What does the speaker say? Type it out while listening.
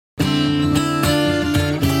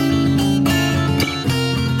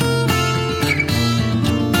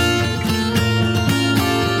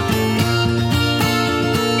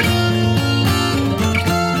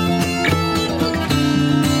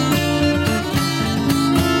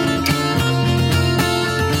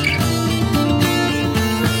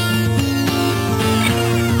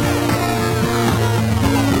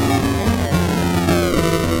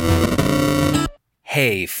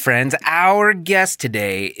friends. Our guest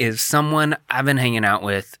today is someone I've been hanging out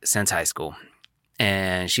with since high school,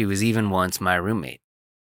 and she was even once my roommate.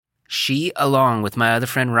 She, along with my other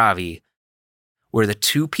friend Ravi, were the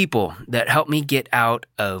two people that helped me get out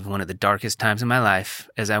of one of the darkest times in my life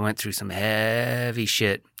as I went through some heavy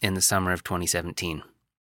shit in the summer of 2017.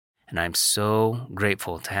 And I'm so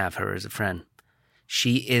grateful to have her as a friend.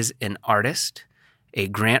 She is an artist, a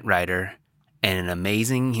grant writer, and an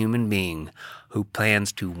amazing human being who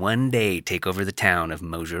plans to one day take over the town of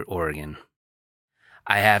Mosier, Oregon.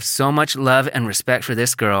 I have so much love and respect for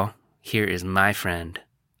this girl. Here is my friend,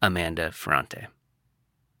 Amanda Ferrante.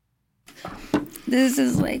 This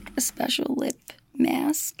is like a special lip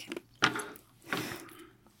mask.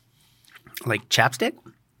 Like chapstick?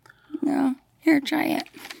 No. Here, try it.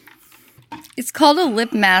 It's called a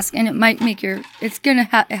lip mask, and it might make it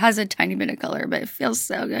has a tiny bit of color, but it feels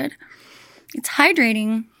so good. It's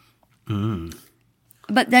hydrating.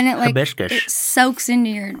 But then it soaks into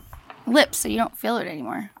your lips, so you don't feel it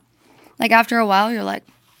anymore. Like after a while, you're like,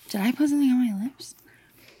 did I put something on my lips?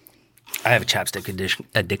 I have a chapstick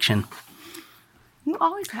addiction. You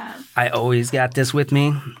always have. I always got this with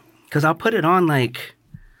me because I'll put it on like,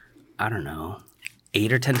 I don't know,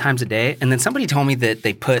 8 or 10 times a day. And then somebody told me that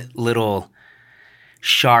they put little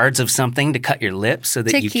shards of something to cut your lips so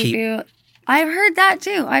that you keep you. I've heard that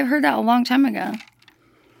too. I've heard that a long time ago.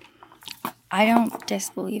 I don't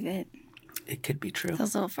disbelieve it. It could be true.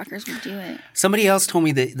 Those little fuckers would do it. Somebody else told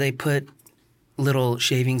me that they put little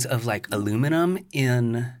shavings of like aluminum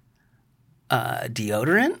in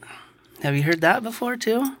deodorant. Have you heard that before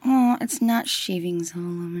too? Oh, it's not shavings of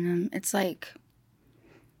aluminum. It's like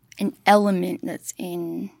an element that's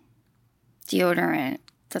in deodorant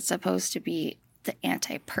that's supposed to be the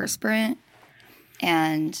antiperspirant.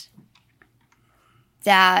 And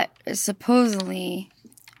that is supposedly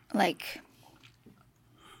like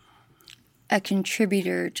a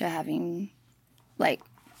contributor to having, like,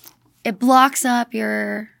 it blocks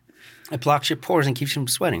your pores and keeps you from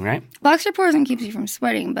sweating, right? Blocks your pores and keeps you from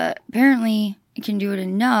sweating, but apparently it can do it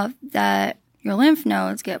enough that your lymph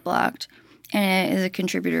nodes get blocked, and it is a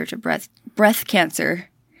contributor to breast cancer.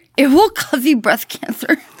 It will cause you breast cancer.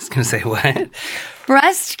 I was going to say what?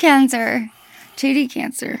 Breast cancer. Titty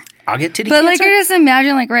cancer. I'll get titty cancer? But, like, you just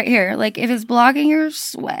imagine, like, right here. Like, if it's blocking your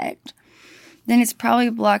sweat, then it's probably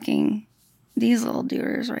blocking these little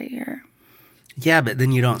doers right here. Yeah, but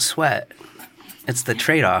then you don't sweat. It's the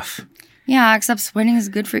trade-off. Yeah, except sweating is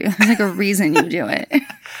good for you. There's, like, a reason you do it.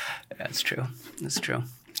 That's true. That's true.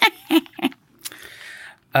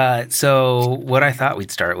 So what I thought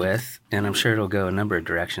we'd start with, and I'm sure it'll go a number of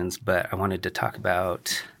directions, but I wanted to talk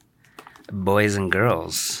about boys and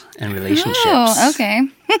girls and relationships. Oh, okay.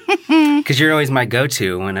 Because you're always my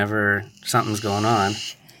go-to whenever something's going on.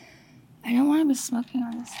 I don't want to be smoking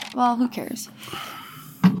on this. Well, who cares?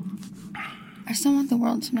 I just don't want the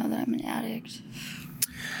world to know that I'm an addict.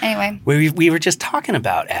 Anyway. We were just talking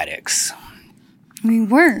about addicts. We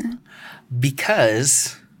were.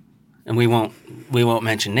 Because, and we won't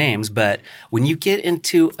mention names, but when you get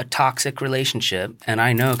into a toxic relationship, and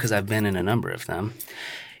I know because I've been in a number of them,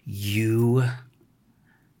 it's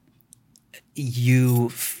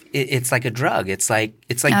like a drug. It's like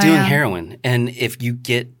doing heroin. And if you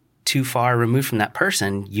get too far removed from that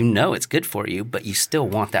person, you know it's good for you, but you still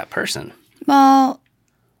want that person. Well,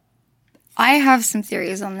 I have some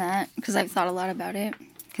theories on that because I've thought a lot about it.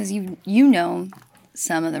 Because you know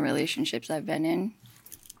some of the relationships I've been in,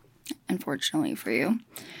 unfortunately for you.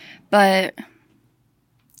 But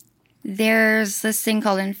there's this thing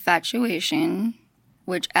called infatuation,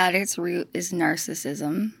 which at its root is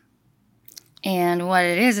narcissism. And what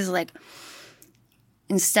it is like,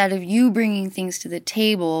 instead of you bringing things to the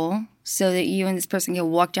table so that you and this person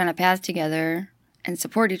can walk down a path together and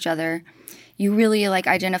support each other, you really like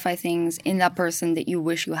identify things in that person that you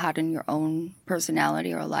wish you had in your own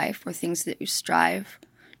personality or life, or things that you strive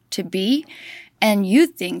to be. And you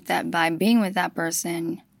think that by being with that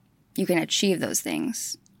person, you can achieve those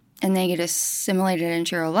things. And they get assimilated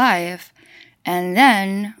into your life. And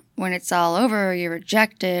then when it's all over, you're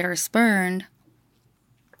rejected or spurned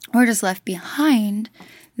or just left behind,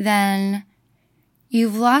 then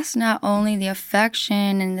you've lost not only the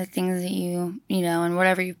affection and the things that you know, and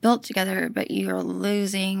whatever you've built together, but you're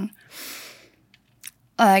losing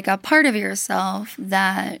like a part of yourself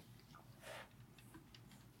that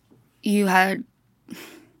you hadn't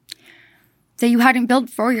built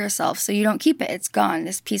for yourself. So you don't keep it. It's gone.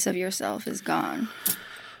 This piece of yourself is gone.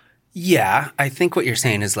 Yeah, I think what you're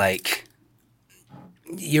saying is like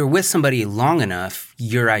you're with somebody long enough,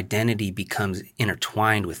 your identity becomes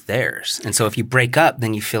intertwined with theirs. And so if you break up,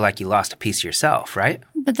 then you feel like you lost a piece of yourself, right?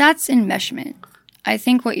 But that's enmeshment. I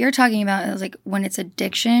think what you're talking about is like when it's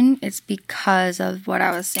addiction, it's because of what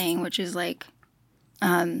I was saying, which is like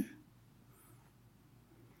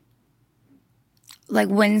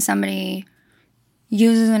when somebody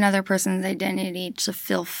uses another person's identity to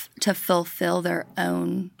fulfill their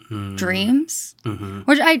own dreams,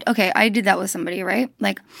 which I did that with somebody, right?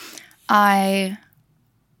 Like I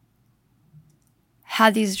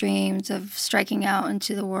had these dreams of striking out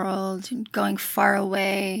into the world and going far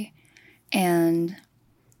away and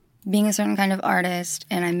being a certain kind of artist.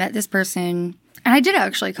 And I met this person, and I did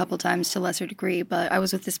actually a couple times to a lesser degree, but I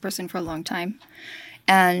was with this person for a long time.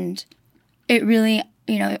 And it really,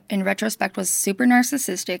 in retrospect, was super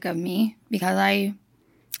narcissistic of me because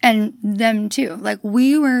and them too. Like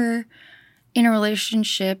we were in a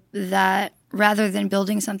relationship that rather than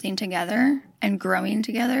building something together and growing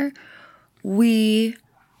together, we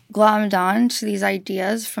glommed on to these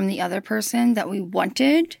ideas from the other person that we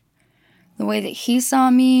wanted. The way that he saw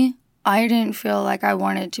me, I didn't feel like I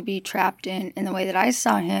wanted to be trapped in. And the way that I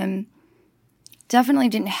saw him definitely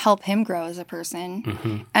didn't help him grow as a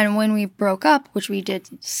person. And when we broke up, which we did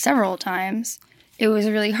several times, it was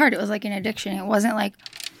really hard. It was like an addiction. It wasn't like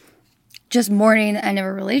just mourning the end of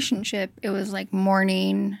a relationship. It was like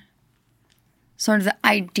mourning sort of the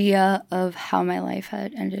idea of how my life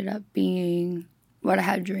had ended up being what I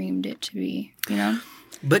had dreamed it to be,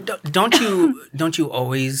 But don't you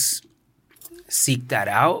always seek that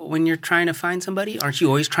out when you're trying to find somebody? Aren't you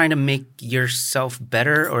always trying to make yourself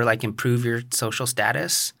better or like improve your social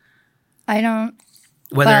status? I don't.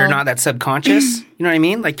 Whether or not that's subconscious, you know what I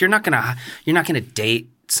mean? Like you're not gonna date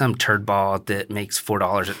some turd ball that makes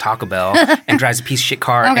 $4 at Taco Bell and drives a piece of shit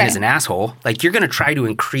car and is an asshole. Like you're gonna try to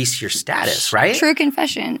increase your status, right? True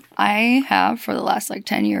confession. I have for the last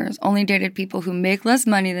 10 years only dated people who make less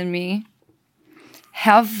money than me,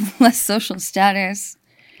 have less social status,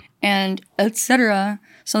 and etc.,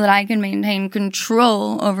 so that I can maintain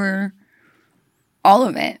control over all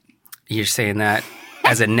of it. You're saying that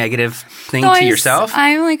as a negative thing to yourself?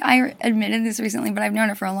 I admitted this recently, but I've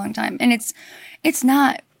known it for a long time. And it's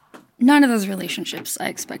not, none of those relationships I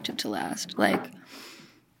expected to last. Like,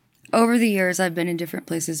 over the years, I've been in different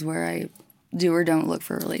places where I do or don't look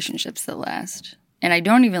for relationships that last. And I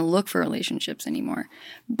don't even look for relationships anymore.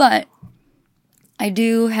 But I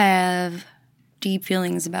do have deep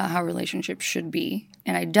feelings about how relationships should be.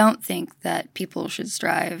 And I don't think that people should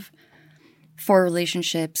strive for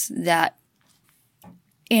relationships that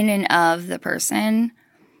in and of the person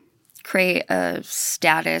create a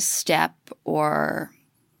status step or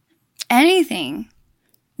anything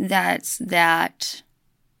that's that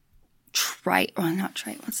trite, well, not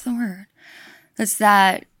trite, what's the word? That's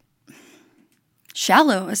that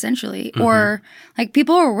shallow, essentially. Or,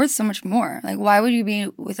 people are worth so much more. Like, why would you be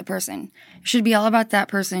with a person? It should be all about that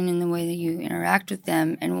person and the way that you interact with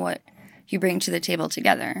them and what you bring to the table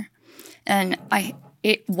together. And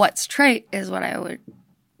what's trite is what I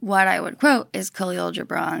would quote is Khalil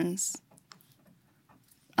Gibran's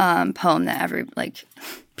poem that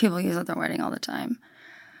people use at their wedding all the time.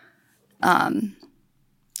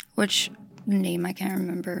 Which name I can't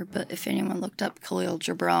remember, but if anyone looked up Khalil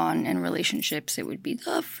Gibran and relationships, it would be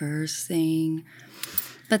the first thing.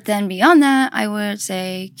 But then beyond that, I would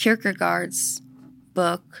say Kierkegaard's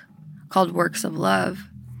book called Works of Love,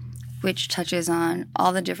 which touches on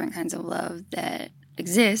all the different kinds of love that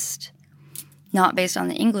exist, not based on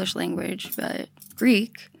the English language, but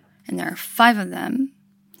Greek, and there are 5 of them.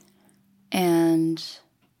 And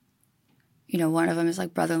one of them is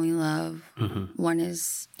like brotherly love. One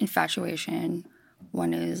is infatuation.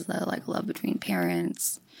 One is the love between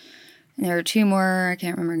parents. And there are 2 more. I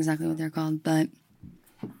can't remember exactly what they're called, but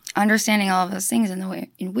understanding all of those things and the way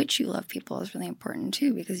in which you love people is really important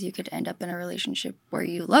too, because you could end up in a relationship where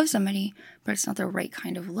you love somebody, but it's not the right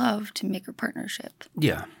kind of love to make a partnership.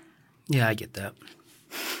 Yeah. Yeah, I get that.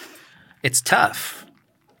 It's tough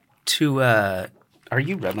to, are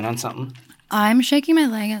you rubbing on something? I'm shaking my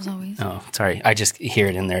leg as always. Oh, sorry. I just hear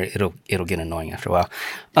it in there. It'll get annoying after a while.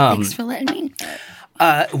 Thanks for letting me.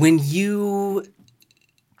 When you,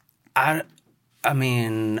 I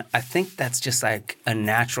think that's just like a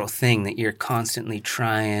natural thing that you're constantly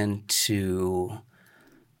trying to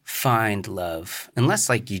find love, unless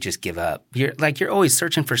you just give up. You're always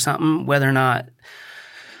searching for something, whether or not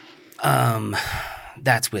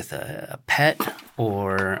that's with a pet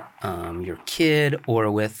or your kid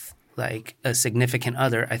or with a significant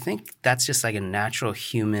other. I think that's just a natural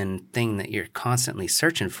human thing that you're constantly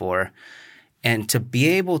searching for. And to be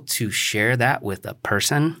able to share that with a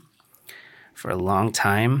person for a long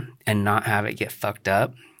time and not have it get fucked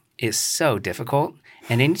up is so difficult.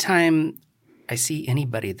 And anytime I see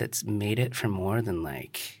anybody that's made it for more than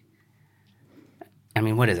like, I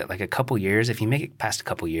mean, what is it? Like a couple years? If you make it past a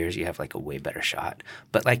couple years, you have like a way better shot.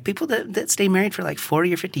 But like people that stay married for like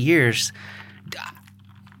 40 or 50 years,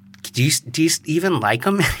 do you even like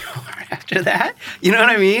them anymore after that? You know what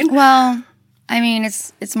I mean? Well, I mean,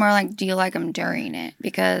 it's more like, do you like them during it?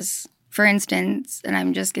 Because, for instance, and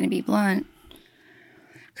I'm just going to be blunt,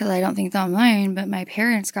 because I don't think they'll mind, but my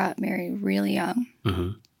parents got married really young.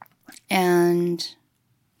 Mm-hmm. And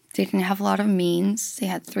they didn't have a lot of means. They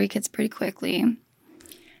had 3 kids pretty quickly.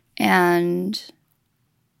 And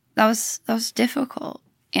that was difficult.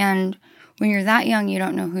 And when you're that young, you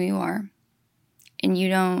don't know who you are. And you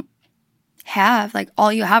don't have, like,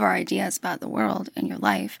 all you have are ideas about the world and your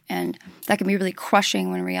life. And that can be really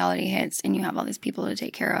crushing when reality hits and you have all these people to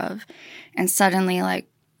take care of. And suddenly, like,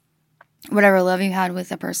 whatever love you had with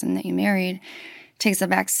the person that you married takes a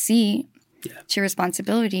back seat to your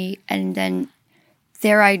responsibility. And then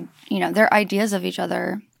their ideas of each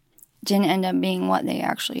other didn't end up being what they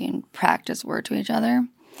actually in practice were to each other.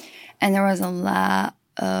 And there was a lot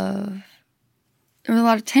of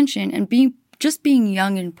tension. And being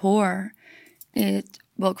young and poor, it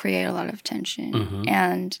will create a lot of tension. Mm-hmm.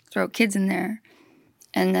 And throw kids in there.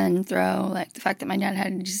 And then throw, like, the fact that my dad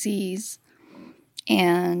had a disease.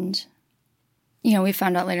 And, you know, we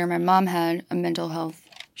found out later my mom had a mental health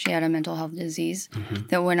disease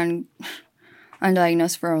that went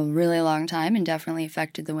undiagnosed for a really long time and definitely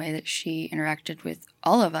affected the way that she interacted with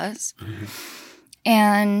all of us. Mm-hmm.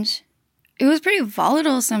 And it was pretty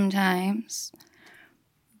volatile sometimes,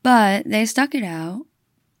 but they stuck it out.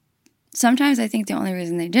 Sometimes I think the only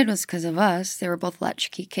reason they did was because of us. They were both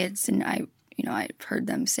latchkey kids, and I've heard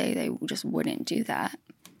them say they just wouldn't do that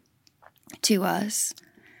to us.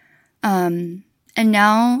 And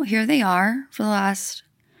now here they are for the last,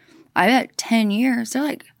 I bet, 10 years.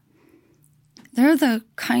 They're the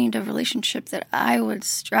kind of relationship that I would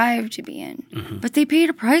strive to be in. Mm-hmm. But they paid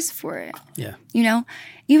a price for it. Yeah. You know,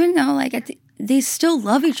 even though they still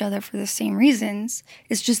love each other for the same reasons.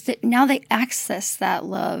 It's just that now they access that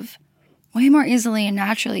love way more easily and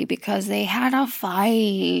naturally because they had a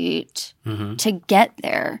fight to get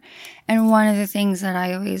there. And one of the things that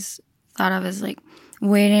I always thought of is, like,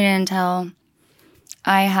 waiting until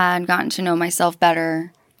I had gotten to know myself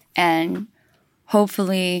better and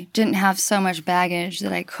hopefully didn't have so much baggage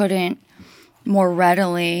that I couldn't more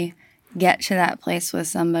readily get to that place with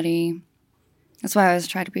somebody. That's why I always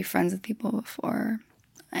try to be friends with people before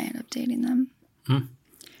I end up dating them.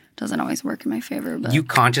 Doesn't always work in my favor, but... You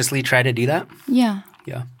consciously try to do that? Yeah.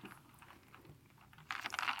 Yeah.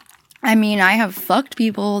 I mean, I have fucked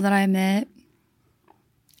people that I met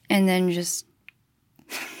and then just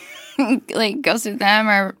like ghosted them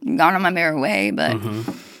or gone on my merry way, but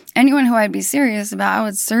anyone who I'd be serious about, I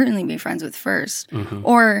would certainly be friends with first.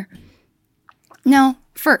 Or, no,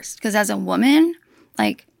 first, because as a woman,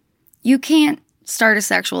 like, you can't start a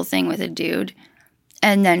sexual thing with a dude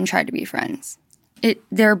and then try to be friends.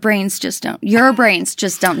 Your brains just don't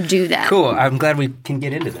do that. Cool. I'm glad we can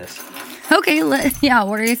get into this. Okay. What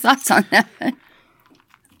are your thoughts on that?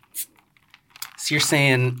 So you're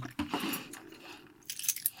saying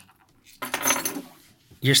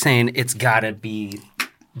it's got to be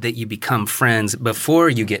that you become friends before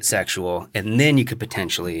you get sexual, and then you could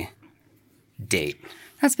potentially date.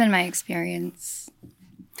 That's been my experience.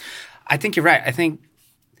 I think you're right. I think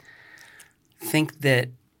that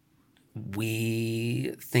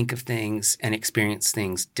we think of things and experience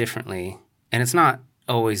things differently. And it's not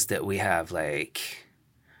always that we have, like,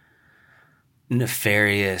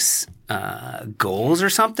 nefarious goals or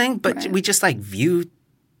something, but we just, like, view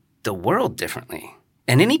the world differently.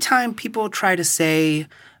 And anytime people try to say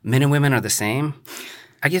men and women are the same,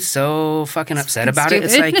 I get so fucking upset about it.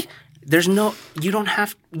 It's like, we don't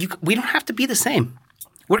have to be the same.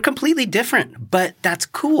 We're completely different, but that's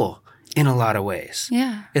cool in a lot of ways.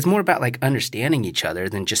 Yeah. It's more about, like, understanding each other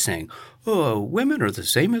than just saying, oh, women are the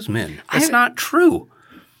same as men. That's not true.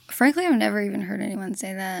 Frankly, I've never even heard anyone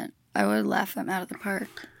say that. I would laugh them out of the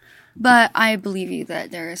park. But I believe you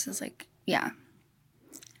that there is this, like, yeah.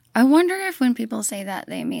 I wonder if when people say that,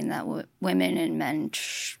 they mean that women and men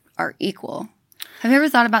are equal. Have you ever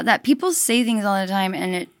thought about that? People say things all the time,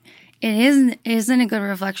 and it isn't a good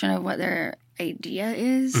reflection of what their idea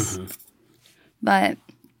is. But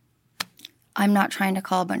I'm not trying to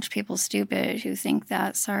call a bunch of people stupid who think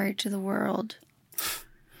that. Sorry to the world.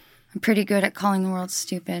 I'm pretty good at calling the world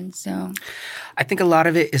stupid, so. I think a lot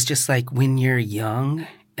of it is just, like, when you're young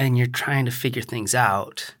and you're trying to figure things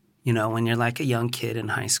out, you know, when you're like a young kid in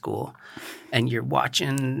high school and you're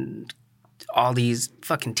watching all these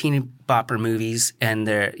fucking teeny bopper movies and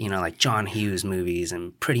they're, you know, like John Hughes movies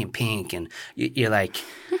and Pretty in Pink, and you're like,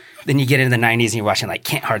 then you get into the 90s and you're watching like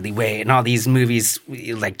Can't Hardly Wait and all these movies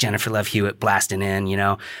like Jennifer Love Hewitt blasting in, you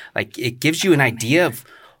know, like it gives you an idea of,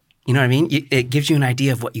 you know what I mean? It gives you an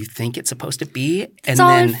idea of what you think it's supposed to be. And it's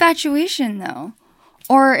all infatuation though,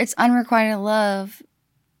 or it's unrequited love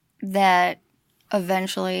that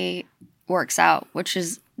eventually works out, which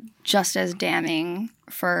is just as damning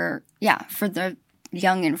for the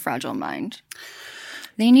young and fragile mind.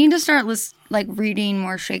 They need to start reading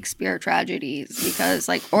more Shakespeare tragedies because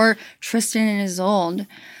or Tristan and Isolde.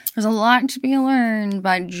 There's a lot to be learned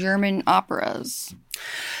by German operas.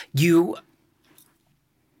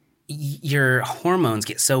 Your hormones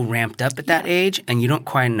get so ramped up at that age and you don't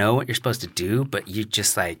quite know what you're supposed to do, but you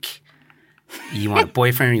just you want a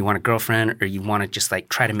boyfriend or you want a girlfriend or you want to just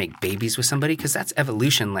try to make babies with somebody because that's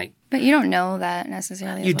evolution. But you don't know that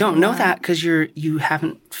necessarily. You don't know that because you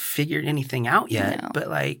haven't figured anything out yet. No. But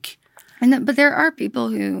but there are people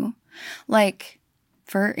who,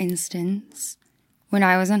 for instance, when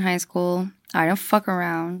I was in high school, I don't fuck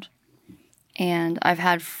around, and I've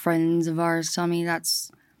had friends of ours tell me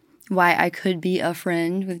that's why I could be a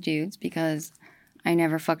friend with dudes because I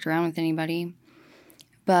never fucked around with anybody.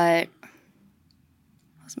 But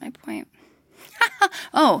my point.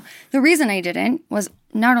 Oh, the reason I didn't was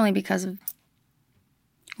not only because of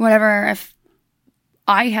if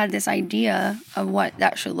I had this idea of what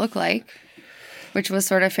that should look like, which was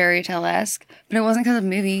sort of fairy tale-esque, but it wasn't because of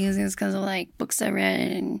movies, it was because of books I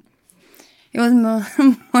read, and it was more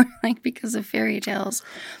because of fairy tales.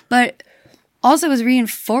 But also it was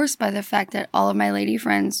reinforced by the fact that all of my lady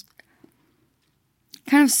friends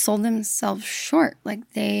kind of sold themselves short.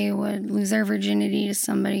 They would lose their virginity to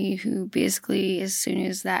somebody who basically, as soon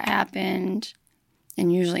as that happened,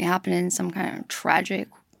 and usually happened in some kind of tragic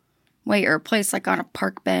way or place, on a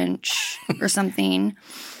park bench or something,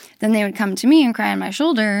 then they would come to me and cry on my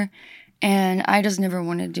shoulder, and I just never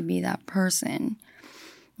wanted to be that person.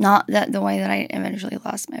 Not that the way that I eventually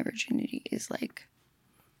lost my virginity is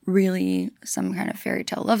really some kind of fairy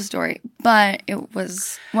tale love story, but it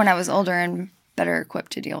was when I was older and better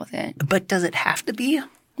equipped to deal with it. But does it have to be?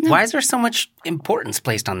 No. Why is there so much importance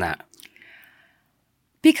placed on that?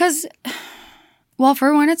 Because, well,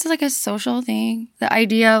 for one, it's a social thing. The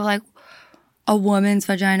idea of a woman's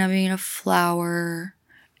vagina being a flower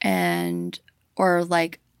or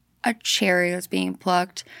a cherry that's being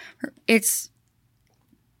plucked. It's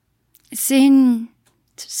instilled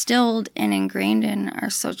and ingrained in our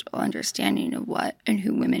social understanding of what and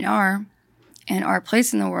who women are and our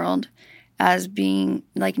place in the world as being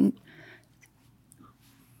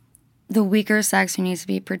the weaker sex who needs to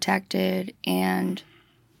be protected and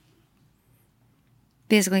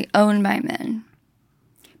basically owned by men.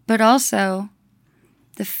 But also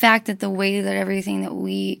the fact that the way that everything that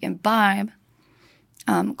we imbibe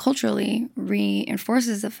culturally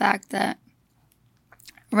reinforces the fact that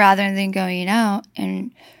rather than going out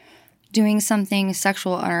and doing something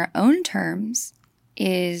sexual on our own terms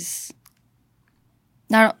is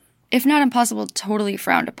not, if not impossible, totally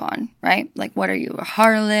frowned upon, right? What are you, a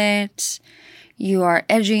harlot? You are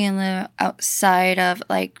edgy and live outside of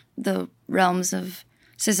the realms of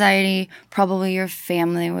society. Probably your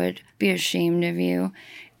family would be ashamed of you.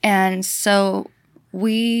 And so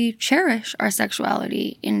we cherish our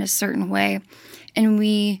sexuality in a certain way, and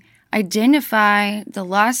we identify the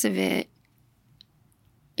loss of it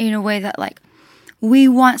in a way that we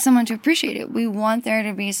want someone to appreciate it. We want there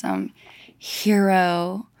to be some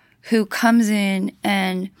hero who comes in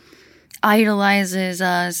and idolizes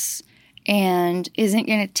us and isn't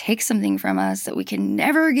going to take something from us that we can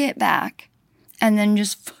never get back and then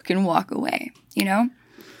just fucking walk away, you know?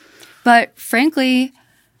 But frankly,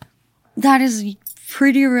 that is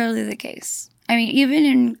pretty rarely the case. I mean,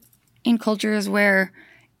 even in cultures where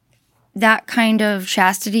that kind of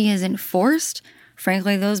chastity is enforced,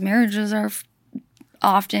 frankly, those marriages are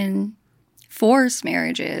often forced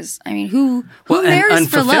marriages. I mean, who marries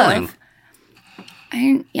for love?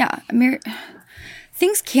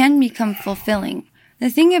 Things can become fulfilling. The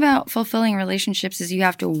thing about fulfilling relationships is you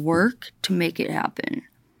have to work to make it happen.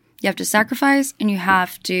 You have to sacrifice and you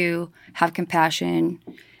have to have compassion.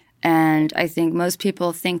 And I think most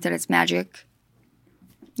people think that it's magic,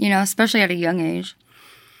 especially at a young age.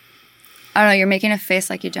 I don't know, you're making a face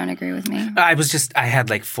like you don't agree with me. I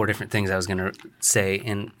had 4 different things I was going to say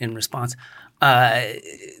in response. The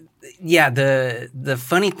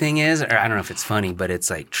funny thing is, or I don't know if it's funny, but it's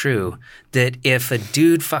true, that if a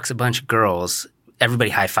dude fucks a bunch of girls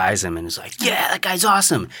everybody high-fives him and is like, yeah, that guy's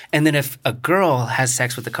awesome. And then if a girl has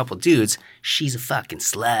sex with a couple dudes, she's a fucking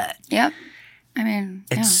slut. Yep. I mean,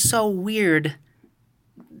 it's so weird.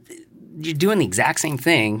 You're doing the exact same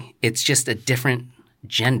thing. It's just a different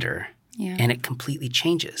gender. Yeah. And it completely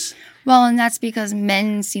changes. Well, and that's because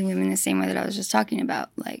men see women the same way that I was just talking about.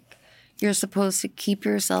 Like, you're supposed to keep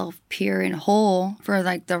yourself pure and whole for,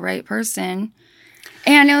 like, the right person.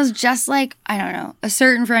 And it was just like, I don't know, a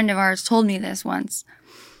certain friend of ours told me this once,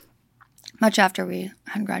 much after we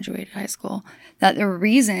had graduated high school, that the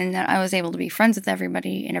reason that I was able to be friends with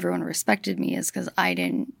everybody and everyone respected me is because I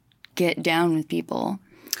didn't get down with people.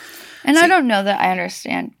 And I don't know that I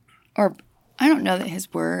understand, or I don't know that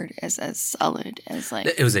his word is as solid as, like...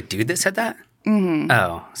 It was a dude that said that? Mm-hmm.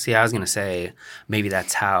 Oh, see, I was going to say maybe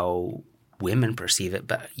that's how women perceive it,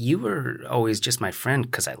 but you were always just my friend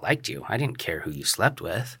because I liked you. I didn't care who you slept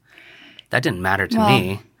with. That didn't matter to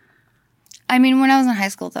me. I mean, when I was in high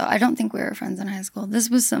school, though, I don't think we were friends in high school. This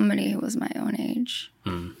was somebody who was my own age.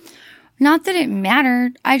 Not that it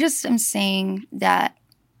mattered. I just am saying that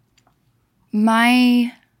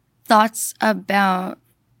my thoughts about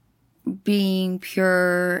being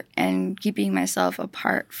pure and keeping myself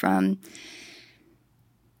apart from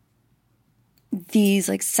these,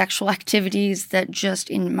 like, sexual activities that just,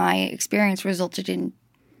 in my experience, resulted in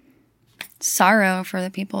sorrow for the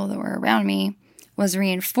people that were around me was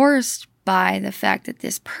reinforced by the fact that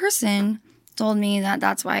this person told me that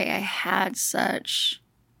that's why I had such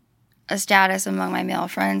a status among my male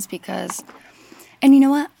friends because, and you know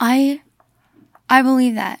what? I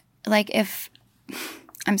believe that. Like, if,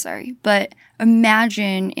 I'm sorry, but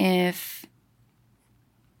imagine if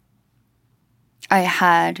I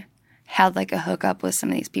had like a hookup with some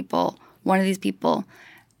of these people, one of these people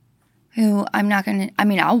who I'm not going to, I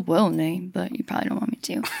mean, I will name, but you probably don't want me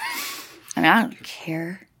to. I mean, I don't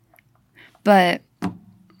care. But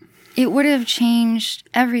it would have changed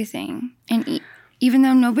everything. And even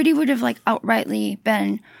though nobody would have, like, outrightly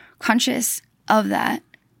been conscious of that,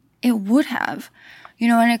 it would have. You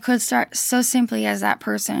know, and it could start so simply as that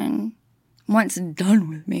person, once done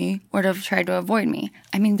with me, would have tried to avoid me.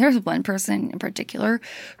 I mean, there's one person in particular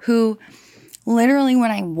who literally, when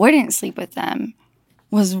I wouldn't sleep with them,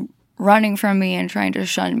 was running from me and trying to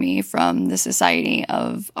shun me from the society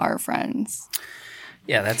of our friends.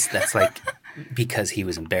 Yeah, that's like because he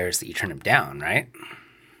was embarrassed that you turned him down, right?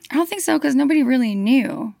 I don't think so, because nobody really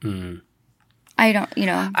knew. I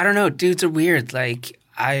don't know. Dudes are weird. Like,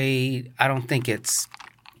 I don't think it's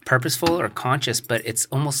purposeful or conscious, but it's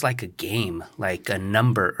almost like a game, like a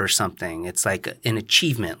number or something. It's like an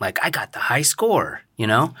achievement. Like, I got the high score, you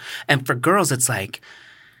know? And for girls, it's like,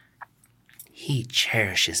 he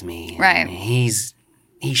cherishes me. Right.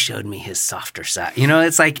 He showed me his softer side. You know,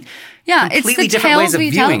 it's like it's completely the different ways of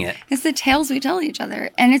viewing it. It's the tales we tell each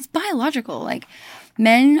other. And it's biological. Like,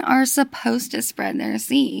 men are supposed to spread their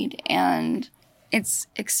seed. And it's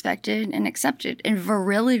expected and accepted. And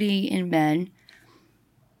virility in men,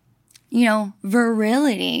 you know,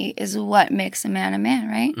 virility is what makes a man,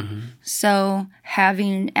 right? Mm-hmm. So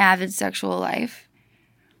having an avid sexual life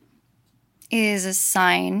is a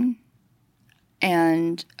sign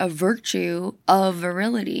and a virtue of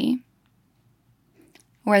virility,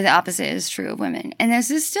 where the opposite is true of women. And this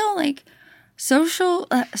is still, like, social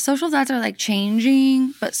thoughts are, like,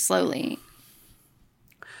 changing, but slowly.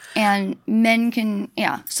 And men can,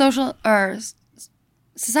 society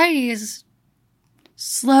is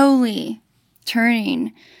slowly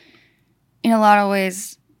turning in a lot of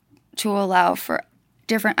ways to allow for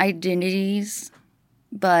different identities,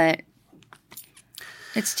 but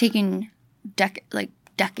it's taking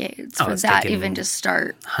decades for that even to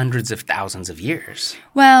start. Hundreds of thousands of years.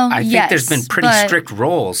 Well, I think there's been pretty strict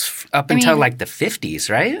rules up until like the 50s,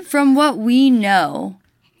 right? From what we know,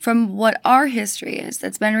 from what our history is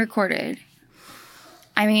that's been recorded,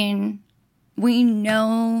 I mean, we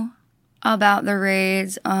know about the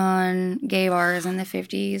raids on gay bars in the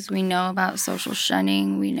 50s. We know about social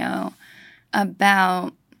shunning. We know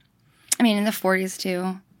about, in the 40s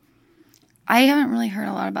too. I haven't really heard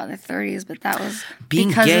a lot about the 30s, but that was being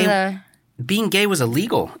gay was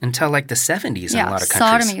illegal until like the 70s in a lot of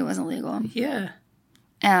countries. Sodomy was illegal. Yeah.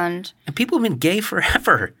 And people have been gay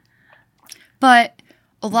forever. But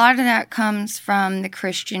a lot of that comes from the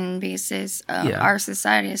Christian basis of our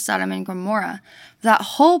society, Sodom and Gomorrah. That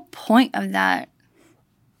whole point of that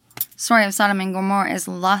story of Sodom and Gomorrah is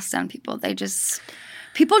lost on people.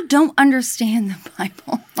 People don't understand the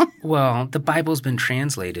Bible. Well, the Bible's been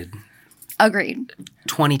translated. Agreed.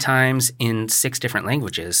 20 times in 6 different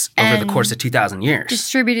languages over the course of 2,000 years.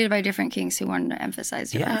 Distributed by different kings who wanted to emphasize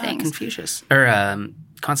different things. Confucius. Or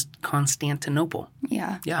Constantinople.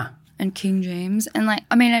 Yeah. Yeah. And King James. And like,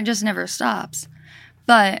 I mean, it just never stops.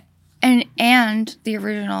 But, and the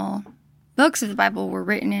original books of the Bible were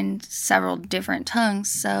written in several different tongues.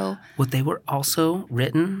 So, well, they were also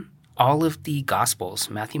written, all of the Gospels,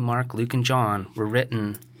 Matthew, Mark, Luke, and John, were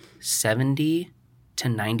written 70 to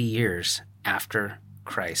 90 years after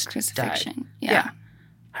Christ crucifixion. died. Yeah.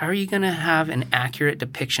 How are you going to have an accurate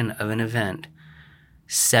depiction of an event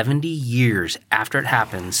 70 years after it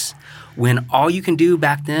happens when all you can do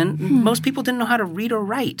back then, most people didn't know how to read or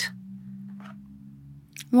write?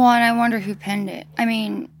 Well, and I wonder who penned it. I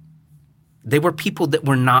mean, they were people that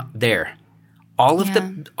were not there. All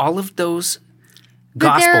of those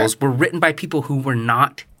Gospels were written by people who were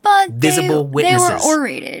not visible witnesses. They were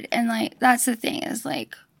orated, and like that's the thing is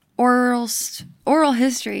like oral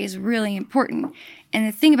history is really important. And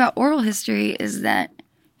the thing about oral history is that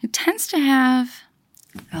it tends to have,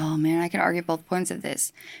 oh man, I can argue both points of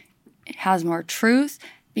this. It has more truth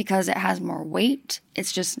because it has more weight.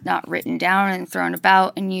 It's just not written down and thrown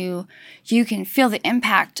about, and you can feel the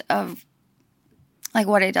impact of like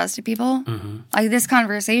what it does to people. Mm-hmm. Like this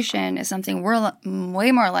conversation is something we're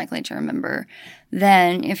way more likely to remember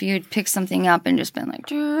than if you'd picked something up and just been like,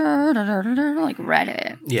 like read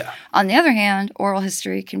it. Yeah. On the other hand, oral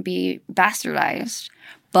history can be bastardized.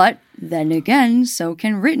 But then again, so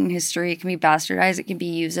can written history. It can be bastardized. It can be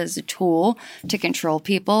used as a tool to control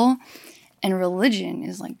people. And religion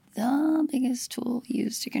is like the biggest tool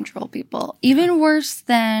used to control people. Even worse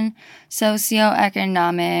than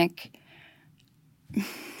socioeconomic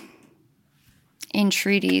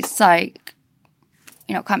entreaties like,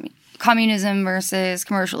 you know, communism versus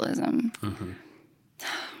commercialism. Mm-hmm.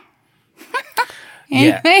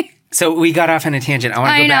 Anyway. Yeah. So we got off on a tangent. I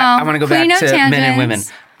want to go back to men and women.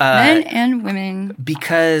 Men and women.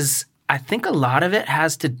 Because I think a lot of it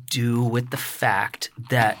has to do with the fact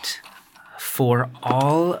that for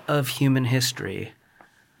all of human history,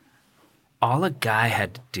 all a guy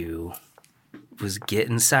had to do was get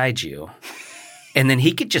inside you, and then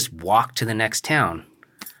he could just walk to the next town.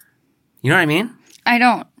 You know what I mean? I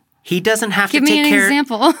don't. He doesn't have Give to me take an care.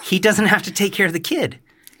 example. He doesn't have to take care of the kid.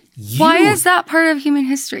 Why is that part of human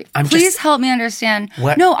history? Please help me understand.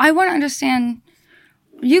 What? No, I want to understand.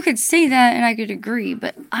 You could say that and I could agree,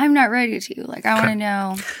 but I'm not ready to. Like, I want to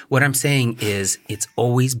know. What I'm saying is it's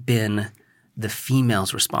always been the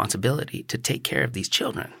female's responsibility to take care of these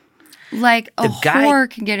children. Like, a whore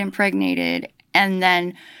can get impregnated and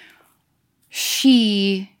then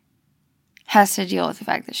she has to deal with the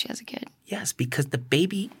fact that she has a kid. Yes, because the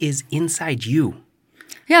baby is inside you.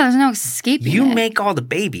 Yeah, there's no escaping it. You make all the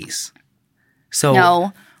babies. So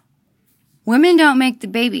no. Women don't make the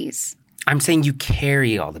babies. I'm saying you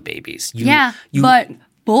carry all the babies. But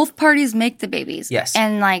both parties make the babies. Yes.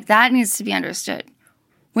 And, like, that needs to be understood.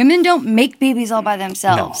 Women don't make babies all by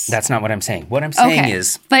themselves. No, that's not what I'm saying. What I'm saying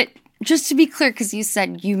is... But just to be clear, because you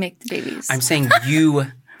said you make the babies. I'm saying you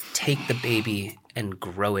take the baby and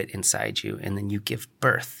grow it inside you, and then you give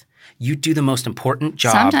birth. You do the most important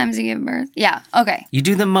job. Sometimes you give birth. Yeah, okay. You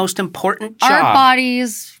do the most important job.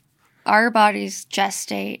 Our bodies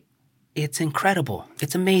gestate. It's incredible.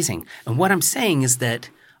 It's amazing. And what I'm saying is that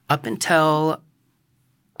up until,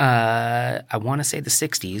 I want to say the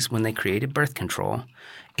 60s, when they created birth control,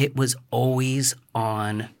 it was always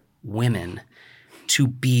on women to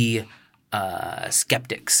be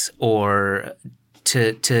skeptics or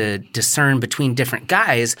to discern between different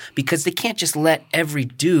guys because they can't just let every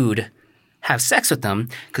dude have sex with them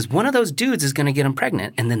because one of those dudes is going to get them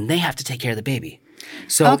pregnant and then they have to take care of the baby.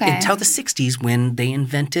 So until the 60s when they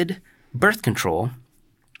invented birth control,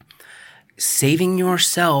 saving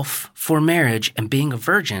yourself for marriage and being a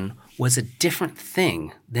virgin was a different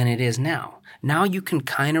thing than it is now. Now you can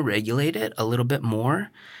kind of regulate it a little bit more.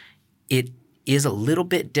 It is a little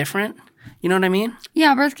bit different. You know what I mean?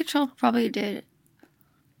 Yeah, birth control probably did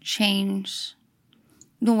change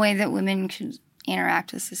the way that women could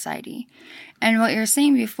interact with society. And what you were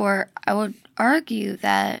saying before, I would argue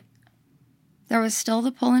that there was still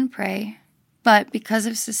the pull and pray, but because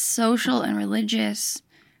of social and religious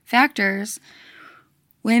factors,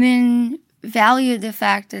 women valued the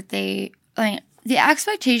fact that the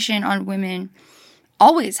expectation on women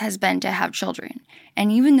always has been to have children.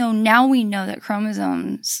 And even though now we know that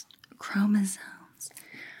chromosomes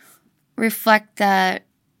reflect that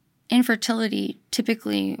infertility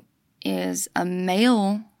typically is a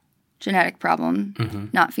male genetic problem,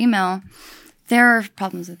 not female, there are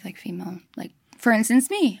problems with like female. Like, for instance,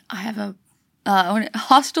 me. I have a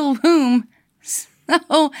hostile womb,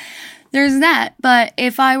 so there's that. But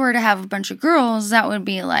if I were to have a bunch of girls, that would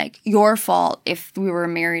be like your fault if we were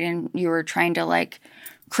married and you were trying to like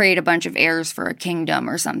create a bunch of heirs for a kingdom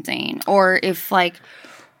or something. Or if, like,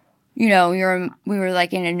 you know, we were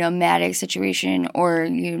like in a nomadic situation, or,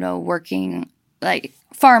 you know, working like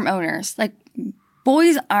farm owners. Like,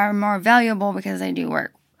 boys are more valuable because they do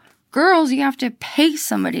work. Girls, you have to pay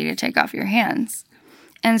somebody to take off your hands.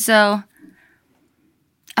 And so,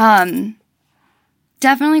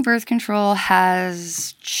 definitely birth control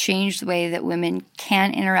has changed the way that women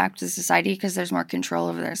can interact with society because there's more control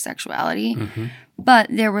over their sexuality. Mm-hmm. But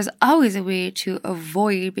there was always a way to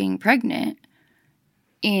avoid being pregnant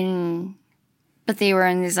but they were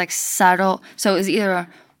in these like subtle, so it was either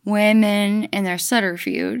women and their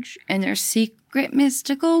subterfuge and their secret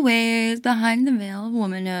mystical ways behind the veil of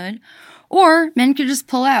womanhood, or men could just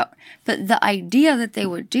pull out. But the idea that they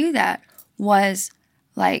would do that was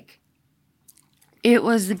like, it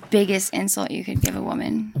was the biggest insult you could give a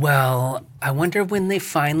woman. Well, I wonder when they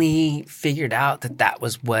finally figured out that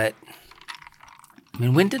was what... I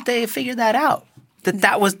mean, when did they figure that out?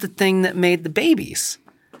 That was the thing that made the babies.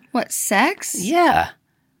 What, sex? Yeah.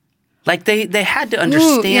 Like, they had to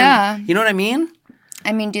understand. Ooh, yeah. You know what I mean?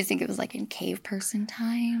 I mean, do you think it was like in cave person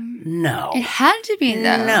time? No. It had to be,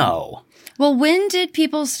 though. No. Well, when did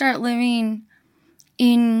people start living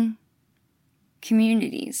in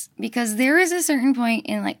communities? Because there is a certain point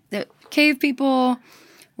in, like, the cave people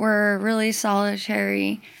were really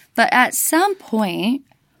solitary. But at some point,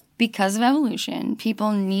 because of evolution,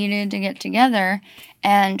 people needed to get together.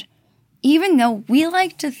 And even though we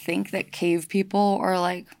like to think that cave people are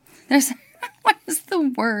like, there's, what is the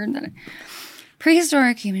word?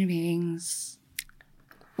 Prehistoric human beings,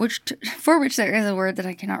 for which there is a word that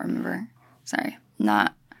I cannot remember. Sorry, I'm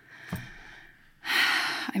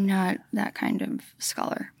not that kind of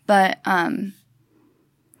scholar. But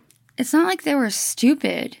it's not like they were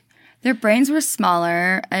stupid. Their brains were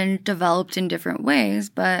smaller and developed in different ways,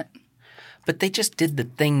 but they just did the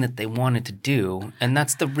thing that they wanted to do, and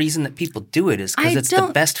that's the reason that people do it, is because it's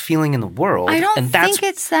the best feeling in the world. I don't think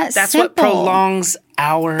it's that that's simple. What prolongs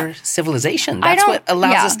our civilization. That's what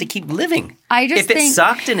allows us to keep living. If it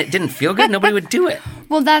sucked and it didn't feel good, nobody would do it.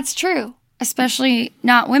 Well, that's true, especially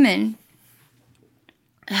not women.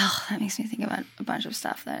 Ugh, that makes me think about a bunch of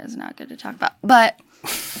stuff that is not good to talk about. But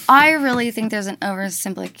I really think there's an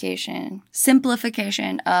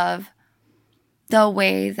simplification of the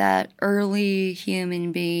way that early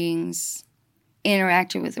human beings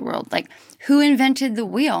interacted with the world. Like, who invented the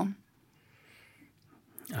wheel?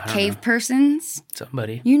 Cave persons?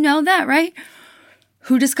 Somebody. You know that, right?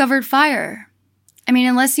 Who discovered fire? I mean,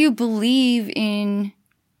 unless you believe in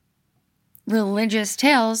religious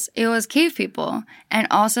tales, it was cave people. And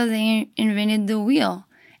also they invented the wheel.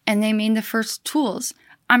 And they made the first tools.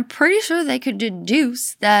 I'm pretty sure they could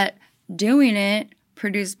deduce that doing it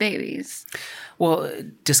produced babies. Well,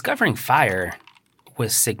 discovering fire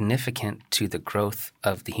was significant to the growth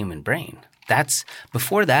of the human brain.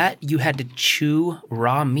 Before that, you had to chew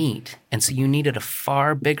raw meat, and so you needed a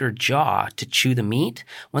far bigger jaw to chew the meat.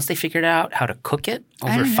 Once they figured out how to cook it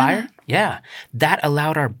over fire, that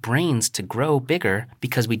allowed our brains to grow bigger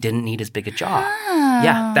because we didn't need as big a jaw. Oh.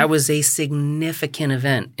 Yeah, that was a significant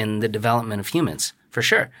event in the development of humans, for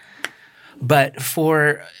sure. But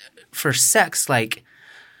for sex, like,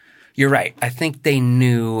 you're right. I think they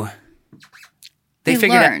knew. They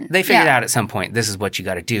figured out at some point, this is what you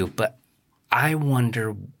got to do. But I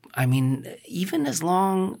wonder, I mean, even as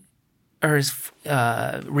long or as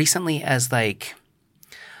recently as, like,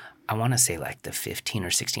 I want to say like the 15 or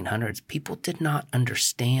 1600s, people did not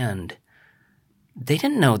understand. They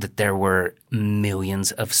didn't know that there were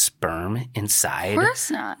millions of sperm inside. Of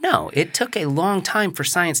course not. No, it took a long time for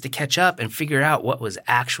science to catch up and figure out what was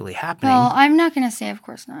actually happening. Well, I'm not going to say of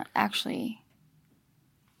course not. Actually,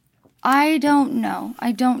 I don't know.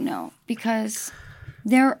 Because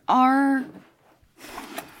there are...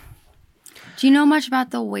 Do you know much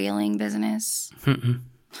about the whaling business? Mm-mm.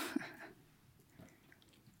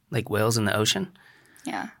 Like whales in the ocean?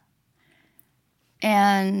 Yeah.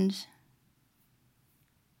 And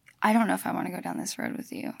I don't know if I want to go down this road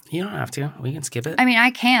with you. You don't have to. We can skip it. I mean,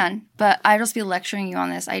 I can, but I'll just be lecturing you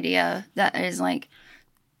on this idea that is like,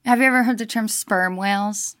 have you ever heard the term sperm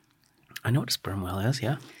whales? I know what a sperm whale is,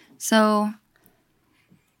 yeah. So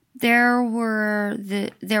there were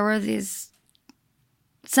these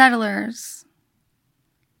settlers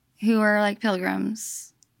who were like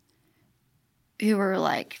pilgrims, who were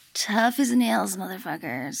like tough as nails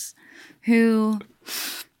motherfuckers, who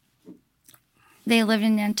they lived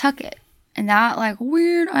in Nantucket, and that like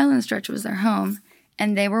weird island stretch was their home,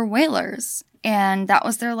 and they were whalers, and that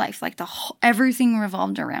was their life. Like everything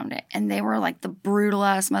revolved around it, and they were like the brutal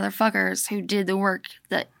ass motherfuckers who did the work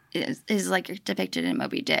that is like depicted in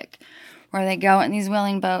Moby Dick, where they go in these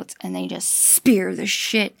whaling boats and they just spear the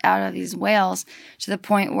shit out of these whales to the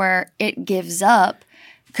point where it gives up,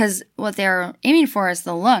 because what they're aiming for is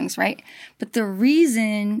the lungs, right? But the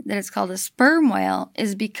reason that it's called a sperm whale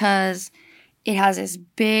is because it has this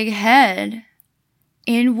big head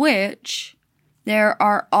in which there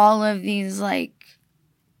are all of these like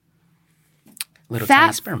little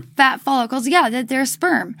tiny sperm. Fat follicles, yeah, that they're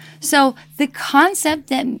sperm. So the concept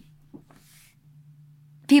that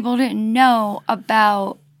people didn't know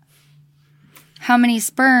about how many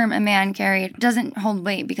sperm a man carried doesn't hold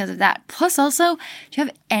weight because of that. Plus also, do you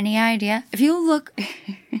have any idea? If you look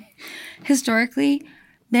historically,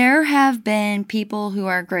 there have been people who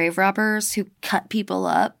are grave robbers who cut people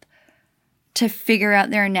up to figure out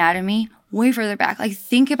their anatomy way further back. Like,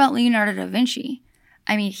 think about Leonardo da Vinci.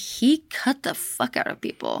 I mean, he cut the fuck out of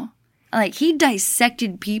people. Like, he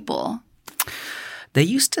dissected people. They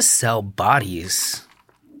used to sell bodies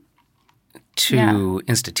to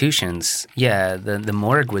institutions. Yeah, the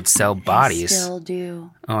morgue would sell bodies. They still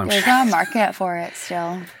do. Oh, I'm There's sure. not a market for it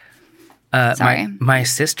still. Sorry. My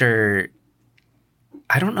sister,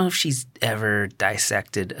 I don't know if she's ever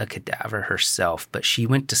dissected a cadaver herself, but she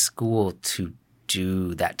went to school to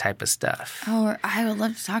do that type of stuff. Oh, I would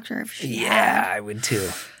love to talk to her if she Yeah, had. I would too.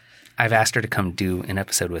 I've asked her to come do an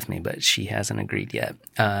episode with me, but she hasn't agreed yet.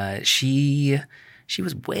 She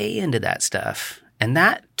was way into that stuff. And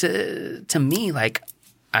that, to me, like,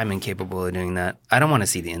 I'm incapable of doing that. I don't want to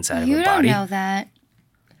see the inside of a body. You don't know that.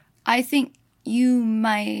 I think you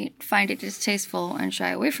might find it distasteful and shy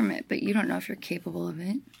away from it, but you don't know if you're capable of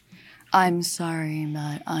it. I'm sorry,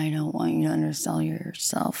 but I don't want you to undersell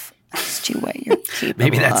yourself as to what you're capable of.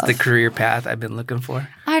 Maybe that's the career path I've been looking for.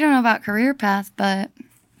 I don't know about career path, but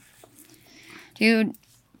dude,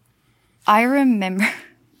 I remember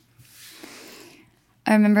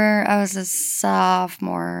I was a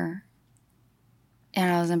sophomore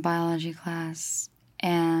and I was in biology class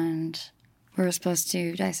and we were supposed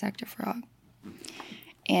to dissect a frog.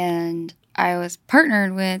 And I was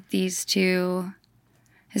partnered with these two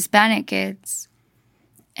Hispanic kids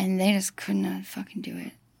and they just couldn't fucking do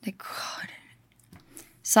it. They couldn't.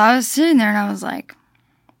 So I was sitting there and I was like,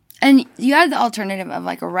 and you had the alternative of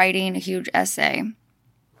like writing a huge essay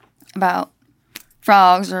about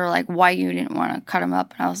frogs or like why you didn't want to cut them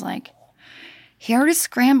up. And I was like, he already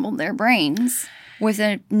scrambled their brains with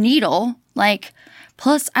a needle. Like,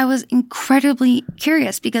 plus I was incredibly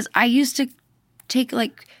curious because I used to take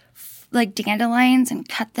like dandelions and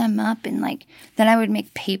cut them up and like, then I would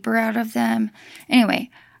make paper out of them. Anyway,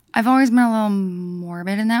 I've always been a little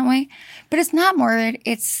morbid in that way, but it's not morbid.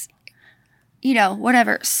 It's, you know,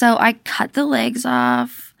 whatever. So I cut the legs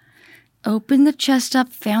off, opened the chest up,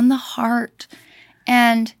 found the heart,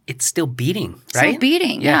 and it's still beating, right? Still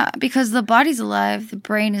beating, yeah, because the body's alive, the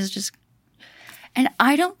brain is just, and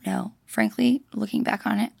I don't know, frankly, looking back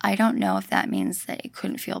on it, I don't know if that means that it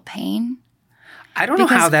couldn't feel pain. I don't know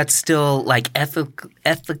how that's still like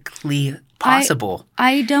ethically possible.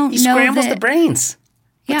 I don't know. He scrambles the brains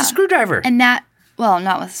with a screwdriver. And that, well,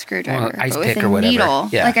 not with a screwdriver, well, ice but pick with a or whatever. needle,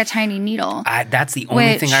 Yeah. like a tiny needle. That's the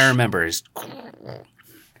only thing I remember is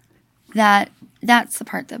that's the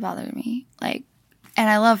part that bothered me. Like, and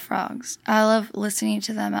I love frogs. I love listening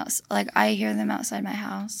to them like I hear them outside my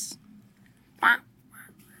house. And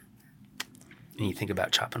you think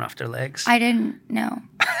about chopping off their legs? I didn't know.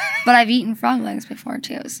 But I've eaten frog legs before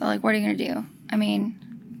too. So like, what are you going to do? I mean,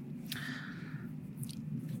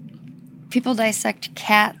 people dissect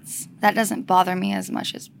cats. That doesn't bother me as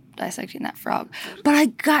much as dissecting that frog. But I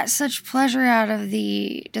got such pleasure out of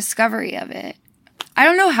the discovery of it. I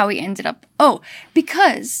don't know how we ended up. Oh,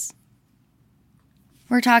 because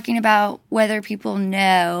we're talking about whether people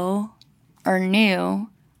know or knew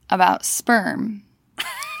about sperm.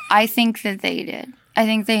 I think that they did. I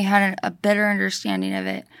think they had a better understanding of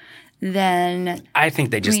it than I think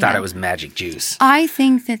they just thought it was magic juice. I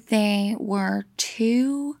think that they were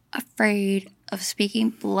too afraid of speaking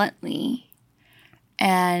bluntly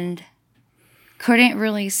and couldn't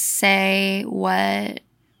really say what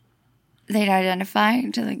they'd identify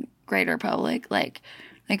to the greater public. Like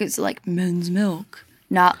it's like men's milk,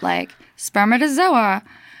 not like spermatozoa.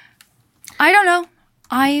 I don't know.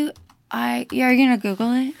 Are you going to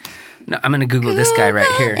Google it? No, I'm going to Google this guy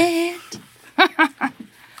right here.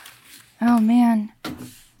 Oh, man. I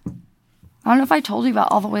don't know if I told you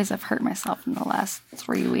about all the ways I've hurt myself in the last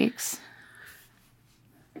 3 weeks.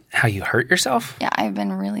 How you hurt yourself? Yeah, I've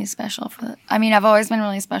been really special for that. I mean, I've always been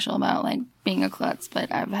really special about, like, being a klutz,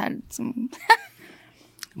 but I've had some...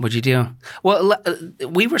 What'd you do? Well,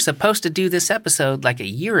 we were supposed to do this episode like a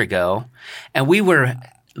year ago, and we were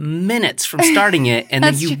minutes from starting it, and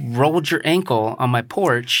then you rolled your ankle on my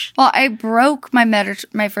porch. Well, I broke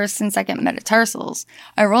my first and second metatarsals.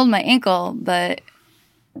 I rolled my ankle, but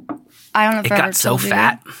I don't know if It I got ever so told you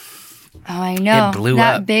fat. that. Oh, I know. It blew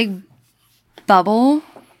that up. big bubble.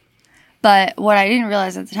 But what I didn't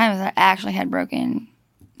realize at the time is I actually had broken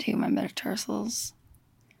 2 of my metatarsals,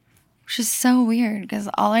 which is so weird because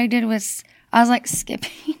all I did was I was like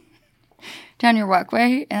skipping down your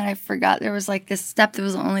walkway, and I forgot there was like this step that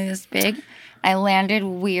was only this big. I landed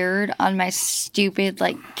weird on my stupid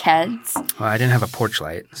like Keds. Well, I didn't have a porch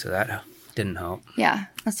light, so that didn't help. Yeah,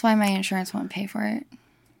 that's why my insurance won't pay for it.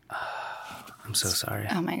 I'm so sorry.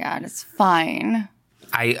 Oh my God, it's fine.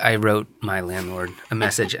 I wrote my landlord a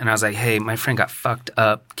message, and I was like, hey, my friend got fucked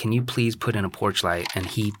up. Can you please put in a porch light? And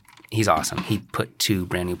he's awesome. He put 2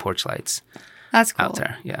 brand new porch lights. That's cool. Out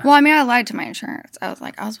there, yeah. Well, I mean, I lied to my insurance. I was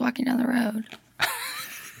like, I was walking down the road.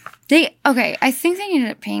 I think they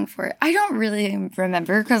ended up paying for it. I don't really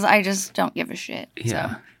remember because I just don't give a shit. Yeah.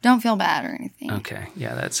 So don't feel bad or anything. Okay.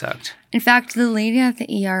 Yeah, that sucked. In fact, the lady at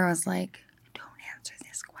the ER was like, don't answer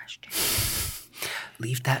this question.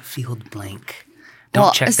 Leave that field blank.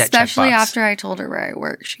 Don't check that checkbox. Especially after I told her where I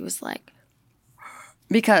work, she was like,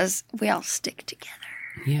 because we all stick together.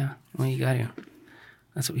 Yeah. Well, you got to.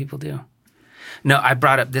 That's what people do. No, I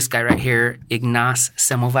brought up this guy right here, Ignace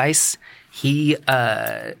Semmelweis. He,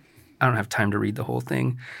 I don't have time to read the whole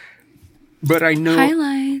thing, but I know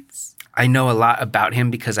highlights. I know a lot about him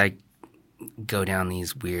because I go down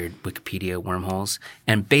these weird Wikipedia wormholes.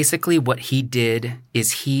 And basically, what he did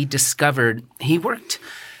is he worked.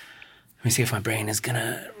 Let me see if my brain is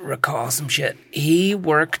gonna recall some shit. He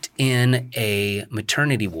worked in a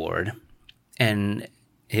maternity ward, and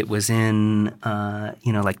it was in,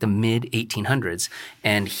 like the mid 1800s.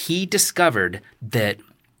 And he discovered that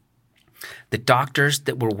the doctors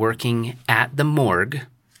that were working at the morgue,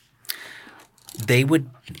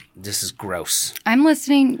 this is gross. I'm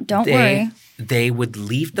listening. Don't worry. They would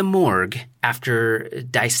leave the morgue after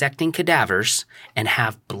dissecting cadavers and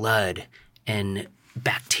have blood and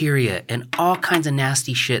bacteria and all kinds of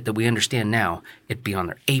nasty shit that we understand now. It'd be on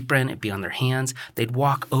their apron. It'd be on their hands. They'd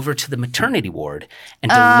walk over to the maternity ward and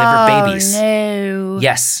deliver babies. Oh, no.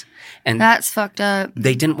 Yes. And that's fucked up.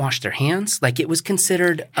 They didn't wash their hands. Like, it was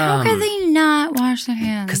considered... How could they not wash their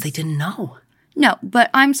hands? Because they didn't know. No, but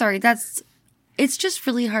I'm sorry. It's just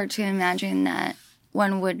really hard to imagine that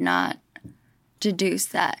one would not deduce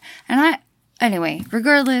that. And anyway,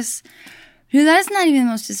 regardless... No, that's not even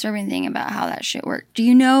the most disturbing thing about how that shit worked. Do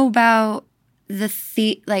you know about the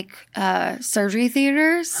surgery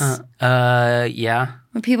theaters? Yeah.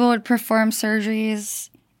 When people would perform surgeries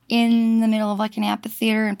in the middle of like an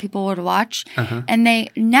amphitheater and people would watch. Uh-huh. And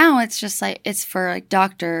now it's just like, it's for like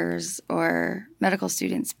doctors or medical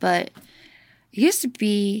students. But it used to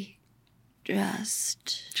be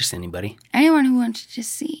just anybody. Anyone who wanted to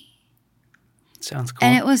see. Sounds cool.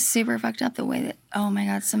 And it was super fucked up the way that, oh my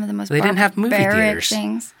God, some of the most they didn't have movie theaters.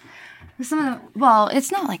 Things. It's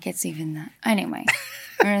not like it's even that. Anyway.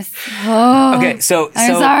 Okay, so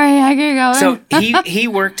I'm sorry, I could go. So he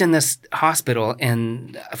worked in this hospital,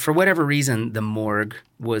 and for whatever reason, the morgue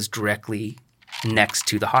was directly next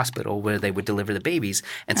to the hospital where they would deliver the babies.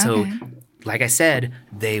 And so, like I said,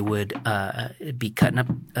 they would be cutting up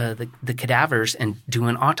the cadavers and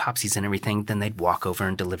doing autopsies and everything. Then they'd walk over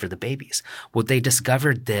and deliver the babies. Well, they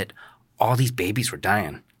discovered that all these babies were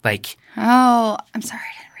dying. Like, oh, I'm sorry,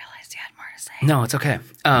 I didn't realize you had more to say. No, it's okay.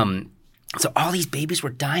 So all these babies were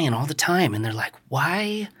dying all the time, and they're like,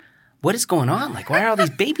 why? What is going on? Like, why are all these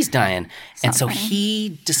babies dying? And so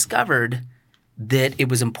he discovered that it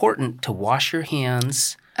was important to wash your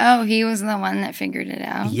hands. Oh, he was the one that figured it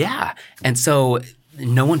out? Yeah. And so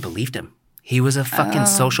no one believed him. He was a fucking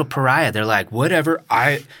social pariah. They're like, whatever.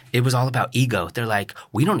 It was all about ego. They're like,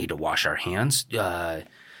 we don't need to wash our hands. You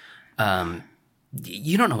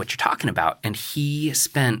don't know what you're talking about. And he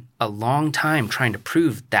spent a long time trying to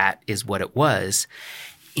prove that is what it was.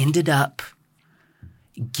 Ended up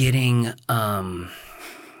getting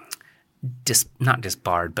not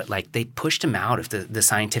disbarred, but like they pushed him out of the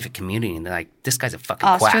scientific community, and they're like, this guy's a fucking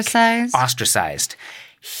ostracized? Quack. Ostracized.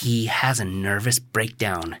 He has a nervous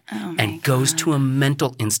breakdown and goes to a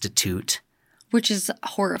mental institute. Which is a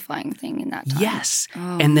horrifying thing in that time. Yes.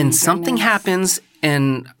 And then something happens,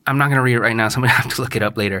 and I'm not going to read it right now, so I'm going to have to look it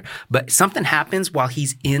up later. But something happens while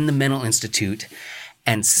he's in the mental institute,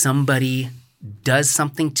 and somebody does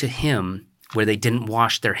something to him where they didn't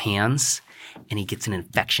wash their hands, and he gets an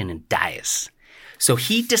infection and dies. So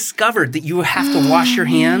he discovered that you have to wash your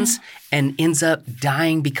hands and ends up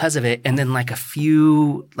dying because of it. And then like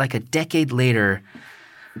a decade later,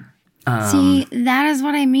 See, that is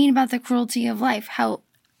what I mean about the cruelty of life. How,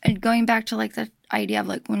 and going back to like the idea of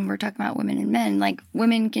like when we're talking about women and men, like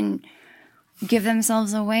women can give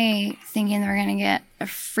themselves away thinking they're going to get a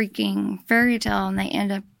freaking fairy tale and they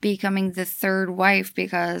end up becoming the third wife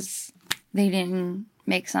because they didn't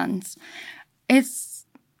make sons. It's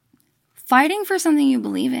fighting for something you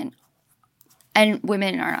believe in. And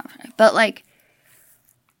women are not, but like,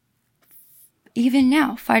 even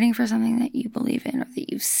now, fighting for something that you believe in or that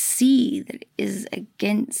you see that is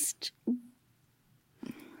against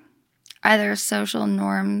either social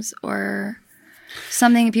norms or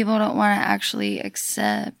something people don't want to actually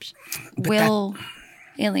accept will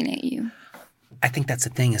alienate you. I think that's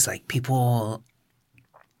the thing is like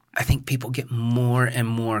I think people get more and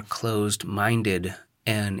more closed-minded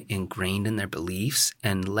and ingrained in their beliefs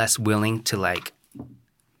and less willing to like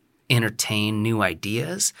entertain new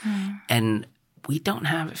ideas. And we don't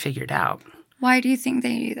have it figured out. Why do you think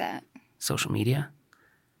they do that? Social media.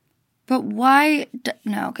 But why?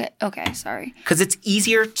 No, okay, sorry. Because it's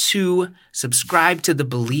easier to subscribe to the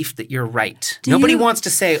belief that you're right. Nobody wants to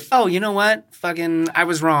say, oh, you know what? Fucking, I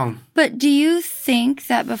was wrong. But do you think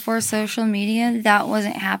that before social media, that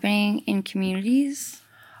wasn't happening in communities?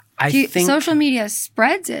 I think social media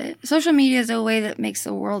spreads it. Social media is a way that makes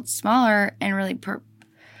the world smaller and really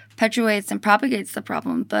perpetuates and propagates the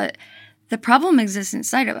problem. But the problem exists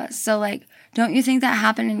inside of us. So, like, don't you think that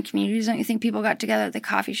happened in communities? Don't you think people got together at the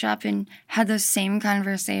coffee shop and had those same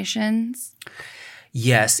conversations?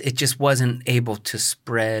 Yes, it just wasn't able to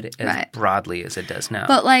spread as broadly as it does now.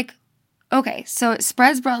 But, like, okay, so it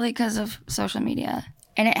spreads broadly because of social media.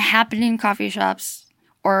 And it happened in coffee shops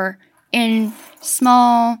or in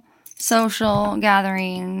small social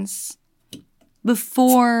gatherings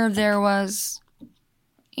before there was,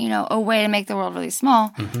 you know, a way to make the world really small.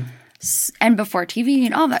 Mm-hmm. And before TV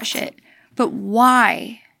and all that shit. But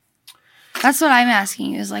why? That's what I'm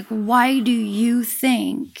asking you is like, why do you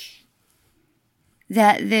think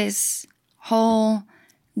that this whole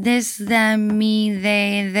this, them, me,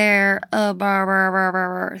 they, their,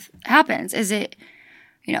 happens? Is it,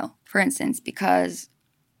 you know, for instance, because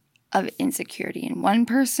of insecurity in one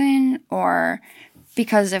person or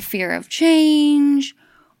because of fear of change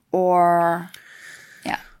or...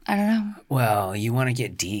 I don't know. Well, you want to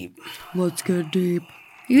get deep. Let's get deep.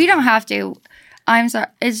 You don't have to. I'm sorry.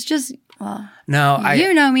 It's just, well, no,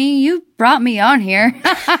 you know me. You brought me on here.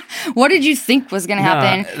 What did you think was going to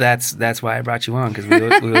happen? That's why I brought you on, because we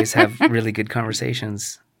always have really good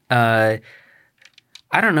conversations. I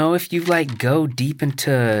don't know, if you like go deep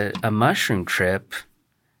into a mushroom trip,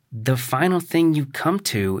 the final thing you come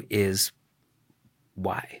to is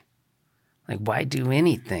why. Like, why do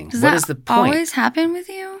anything? What is the point? Does that always happen with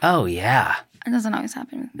you? Oh, yeah. It doesn't always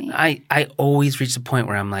happen with me. I always reach the point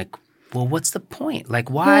where I'm like, well, what's the point? Like,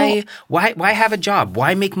 why have a job?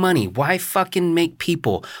 Why make money? Why fucking make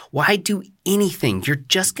people? Why do anything? You're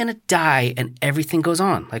just going to die and everything goes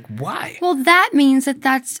on. Like, why? Well, that means that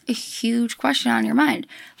that's a huge question on your mind.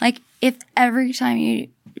 Like, if every time you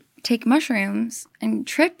take mushrooms and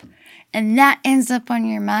trip and that ends up on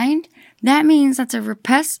your mind... that means that's a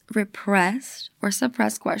repressed or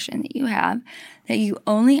suppressed question that you have that you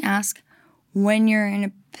only ask when you're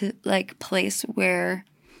in a place where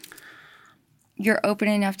you're open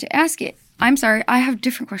enough to ask it. I'm sorry, I have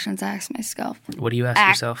different questions I ask myself. What do you ask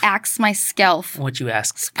yourself? Ask myself. What you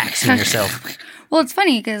asking yourself? Well, it's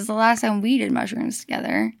funny because the last time we did mushrooms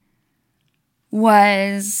together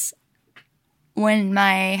was when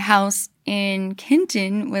my house in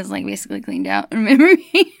Kenton was like basically cleaned out. And remember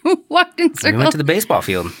we walked in circles. We went to the baseball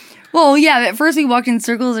field. Well, yeah, but first we walked in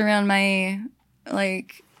circles around my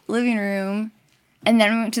like living room, and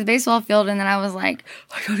then we went to the baseball field, and then I was like,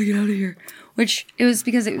 I gotta get out of here. Which it was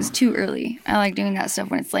because it was too early. I like doing that stuff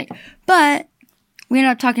when it's late. But we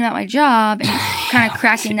ended up talking about my job and kind of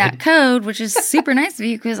cracking that code, which is super nice of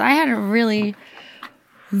you because I had a really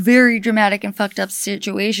very dramatic and fucked up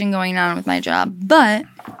situation going on with my job. But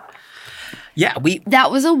yeah,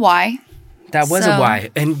 that was a why. That was a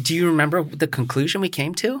why. And do you remember the conclusion we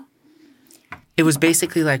came to? It was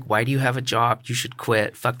basically like, why do you have a job? You should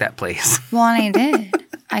quit. Fuck that place. Well, and I did.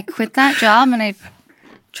 I quit that job and I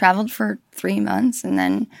traveled for 3 months and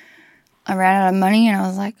then I ran out of money and I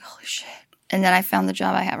was like, holy shit. And then I found the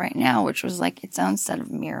job I have right now, which was like its own set of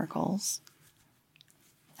miracles.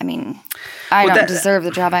 I mean, I don't deserve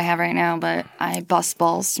the job I have right now, but I bust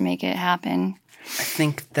balls to make it happen. I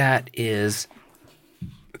think that's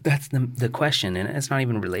the question, and it's not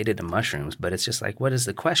even related to mushrooms, but it's just like, what is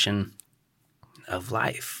the question of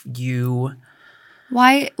life?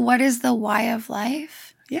 What is the why of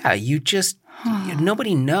life? Yeah, you just,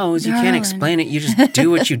 nobody knows. You can't explain it. You just do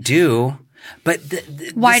what you do. But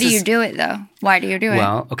why do you do it, though? Why do you do it?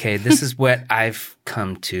 Well, okay, this is what I've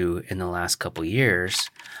come to in the last couple years,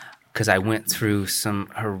 because I went through some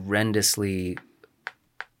horrendously,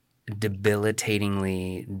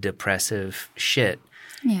 debilitatingly depressive shit.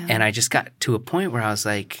 Yeah. And I just got to a point where I was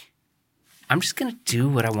like, I'm just going to do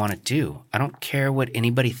what I want to do. I don't care what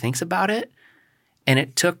anybody thinks about it. And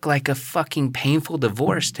it took like a fucking painful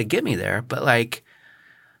divorce to get me there. But like,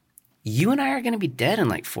 you and I are going to be dead in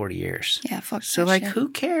like 40 years. Yeah, fuck. So like, who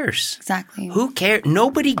cares? Exactly. Who cares?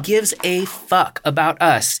 Nobody gives a fuck about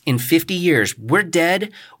us in 50 years. We're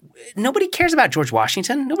dead. Nobody cares about George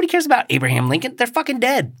Washington. Nobody cares about Abraham Lincoln. They're fucking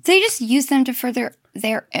dead. They just use them to further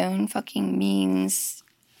their own fucking means.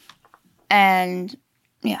 And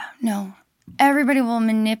yeah, no. Everybody will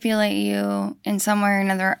manipulate you in some way or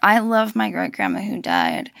another. I love my great-grandma who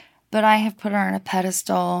died, but I have put her on a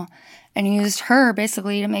pedestal and used her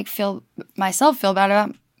basically to make myself feel bad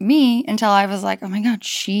about me until I was like, oh my God,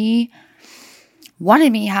 she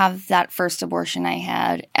wanted me to have that first abortion I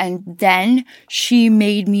had. And then she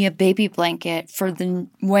made me a baby blanket for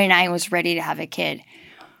when I was ready to have a kid.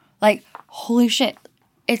 Like, holy shit.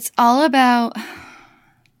 It's all about...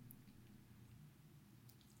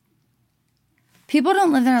 People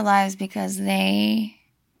don't live their lives because they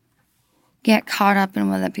get caught up in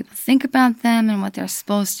what other people think about them and what they're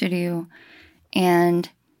supposed to do, and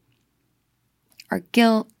our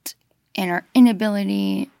guilt and our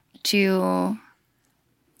inability to...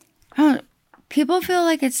 people feel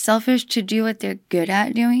like it's selfish to do what they're good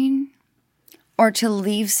at doing or to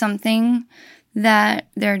leave something that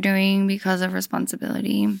they're doing because of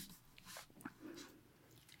responsibility.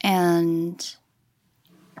 And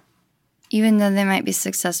even though they might be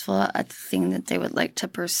successful at the thing that they would like to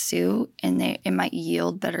pursue and it might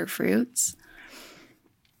yield better fruits,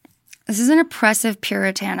 this is an oppressive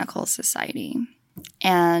puritanical society.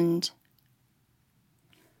 And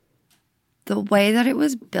the way that it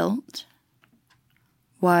was built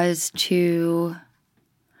was to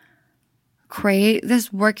create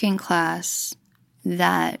this working class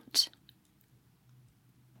that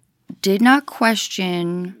did not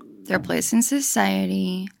question their place in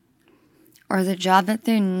society or the job that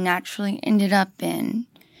they naturally ended up in.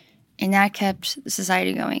 And that kept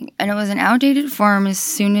society going. And it was an outdated form as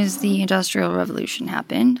soon as the Industrial Revolution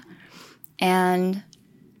happened. And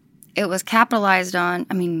it was capitalized on.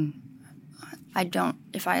 I mean,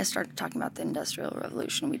 if I started talking about the Industrial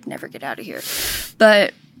Revolution, we'd never get out of here.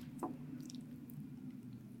 But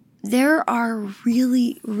there are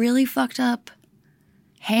really, really fucked up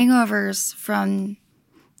hangovers from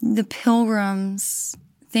the Pilgrims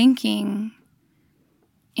thinking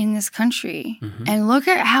in this country. Mm-hmm. And look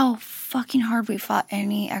at how fucking hard we fought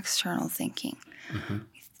any external thinking. Mm-hmm.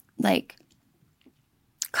 Like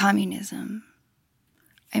communism.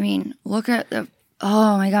 I mean, look at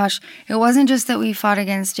oh my gosh. It wasn't just that we fought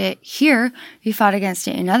against it here. We fought against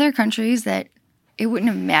it in other countries that it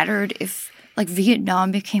wouldn't have mattered if like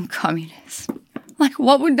Vietnam became communist. Like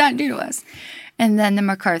what would that do to us? And then the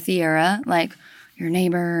McCarthy era, like your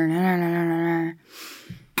neighbor,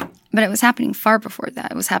 But it was happening far before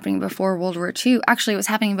that. It was happening before World War II. Actually, it was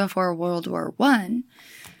happening before World War I.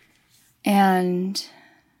 And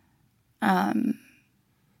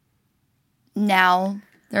now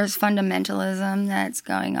there's fundamentalism that's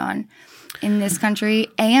going on in this country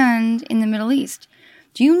and in the Middle East.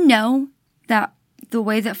 Do you know that the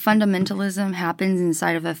way that fundamentalism happens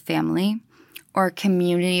inside of a family or a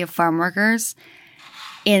community of farm workers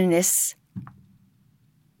in this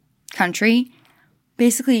country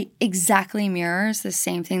basically exactly mirrors the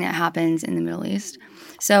same thing that happens in the Middle East?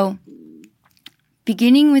 So,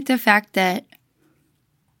 beginning with the fact that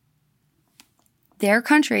their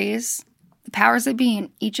countries, the powers that be in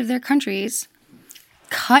each of their countries,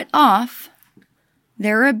 cut off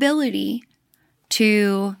their ability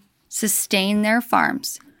to sustain their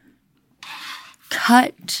farms,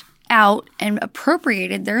 cut out and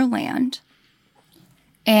appropriated their land,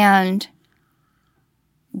 and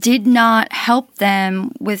did not help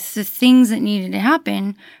them with the things that needed to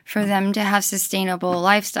happen for them to have sustainable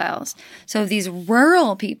lifestyles. So these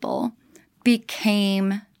rural people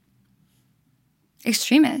became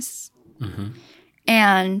extremists. Mm-hmm.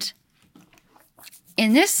 And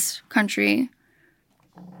in this country,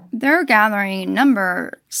 they're gathering in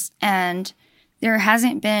numbers, and there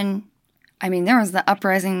hasn't been, there was the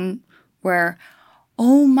uprising where,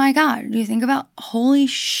 oh my God, do you think about, holy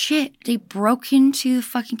shit, they broke into the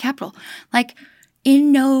fucking Capitol. Like,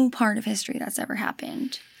 in no part of history that's ever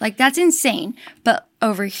happened. Like, that's insane. But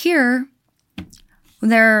over here,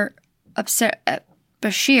 they're upset,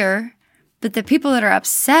 Bashir, but the people that are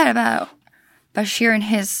upset about Bashir and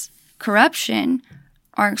his corruption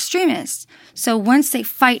are extremists. So once they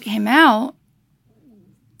fight him out,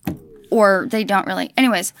 or they don't really,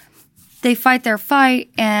 anyways, they fight their fight,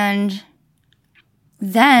 and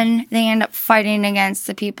then they end up fighting against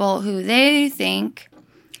the people who they think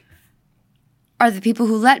are the people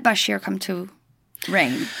who let Bashir come to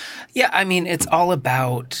reign. Yeah, I mean, it's all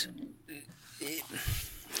about...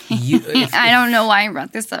 I don't know why I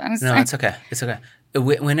brought this up. No, it's okay. It's okay.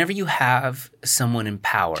 Whenever you have someone in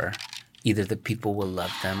power, either the people will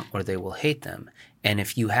love them or they will hate them. And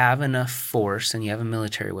if you have enough force and you have a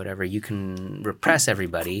military, whatever, you can repress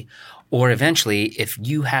everybody. Or eventually, if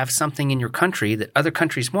you have something in your country that other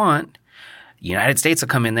countries want, the United States will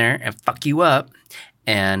come in there and fuck you up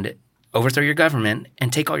and overthrow your government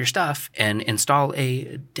and take all your stuff and install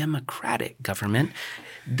a democratic government.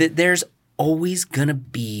 There's always going to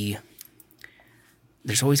be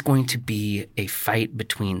a fight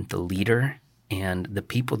between the leader and the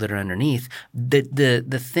people that are underneath.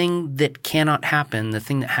 The thing that cannot happen, the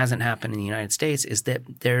thing that hasn't happened in the United States is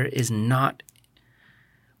that there is not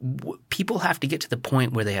 – people have to get to the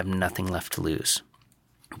point where they have nothing left to lose.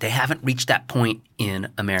 They haven't reached that point in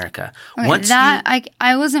America. Okay,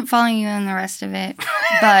 I wasn't following you on the rest of it,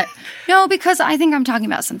 but no, because I think I'm talking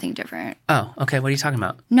about something different. Oh, okay. What are you talking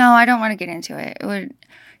about? No, I don't want to get into it.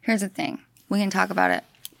 Here's the thing. We can talk about it.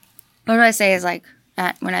 What do I say is like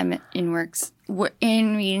when I'm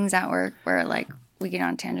in meetings at work where like we get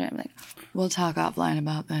on a tangent, I'm like, we'll talk offline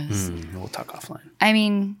about this. We'll talk offline. I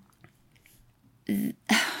mean,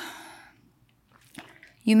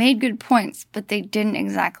 you made good points, but they didn't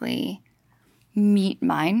exactly meet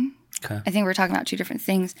mine. Okay. I think we're talking about two different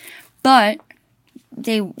things, but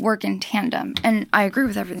they work in tandem. And I agree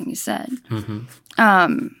with everything you said.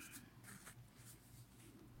 Mm-hmm.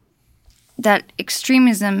 That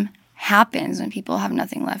extremism happens when people have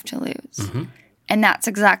nothing left to lose. Mm-hmm. And that's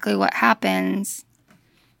exactly what happened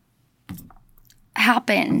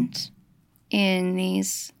in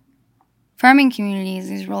these farming communities,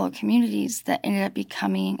 these rural communities that ended up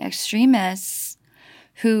becoming extremists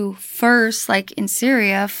who first, like in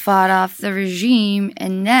Syria, fought off the regime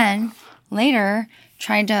and then later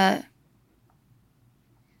tried to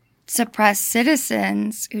suppress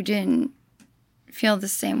citizens who didn't feel the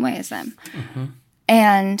same way as them. Mm-hmm.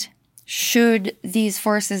 And should these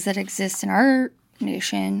forces that exist in our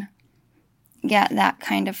nation get that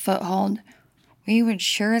kind of foothold, we would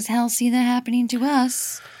sure as hell see that happening to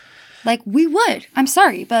us. Like, we would. I'm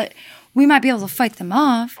sorry, but we might be able to fight them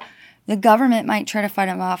off. The government might try to fight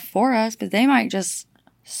them off for us, but they might just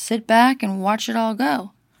sit back and watch it all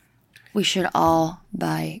go. We should all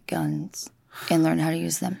buy guns and learn how to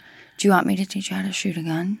use them. Do you want me to teach you how to shoot a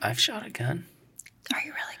gun? I've shot a gun. Are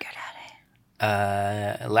you really good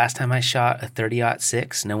at it? Last time I shot a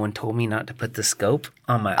 30-06, no one told me not to put the scope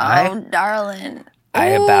on my eye. Oh, darling. I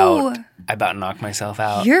about knocked myself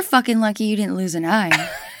out. You're fucking lucky you didn't lose an eye.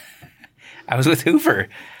 I was with Hoover.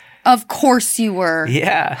 Of course you were.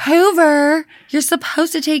 Yeah. Hoover, you're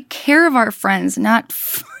supposed to take care of our friends, not...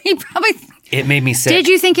 He probably... It made me sick. Did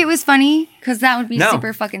you think it was funny? Because that would be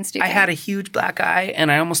super fucking stupid. I had a huge black eye,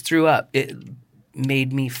 and I almost threw up. It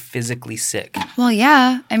made me physically sick. Well,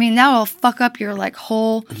 yeah. I mean, that will fuck up your, like,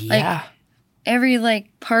 whole... Yeah. Every,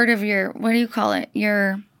 like, part of your... What do you call it?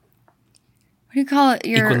 Your... What do you call it?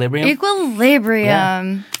 Your... Equilibrium? Equilibrium.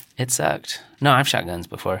 Yeah. It sucked. No, I've shot guns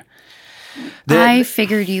before. I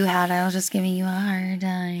figured you had. I was just giving you a hard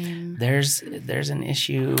time. There's an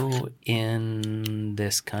issue in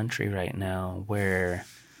this country right now where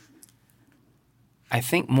I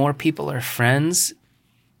think more people are friends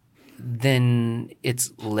than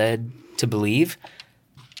it's led to believe.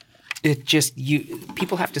 It just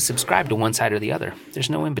people have to subscribe to one side or the other. There's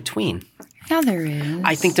no in between. Yeah, there is.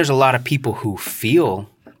 I think there's a lot of people who feel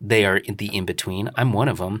they are in the in-between. I'm one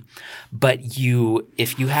of them. But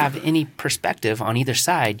if you have any perspective on either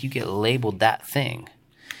side, you get labeled that thing.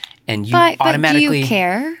 And you automatically... But do you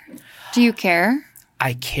care? Do you care?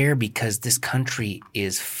 I care because this country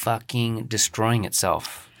is fucking destroying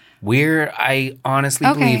itself. I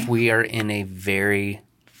honestly believe we are in a very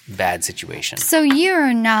bad situation. So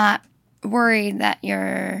you're not worried that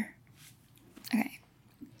you're... Okay.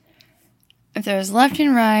 If there's left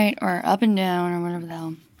and right or up and down or whatever the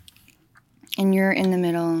hell, and you're in the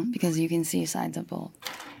middle because you can see sides of both,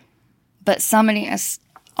 but somebody is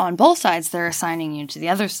on both sides, they're assigning you to the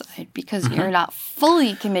other side because you're not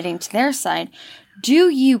fully committing to their side, do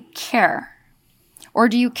you care? Or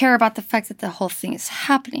do you care about the fact that the whole thing is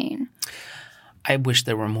happening? I wish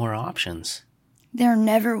there were more options. There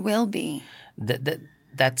never will be.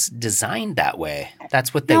 that's designed that way.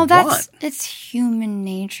 That's what they No, want. it's human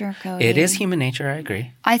nature, Cody. It is human nature. I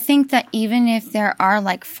agree. I think that even if there are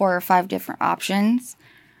like 4 or 5 different options,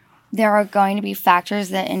 there are going to be factors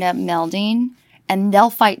that end up melding, and they'll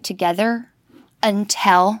fight together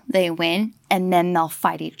until they win, and then they'll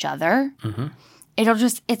fight each other. Mm-hmm.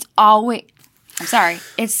 It's always, I'm sorry,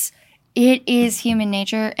 it is human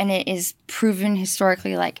nature, and it is proven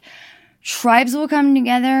historically, like, tribes will come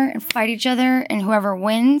together and fight each other, and whoever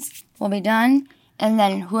wins will be done, and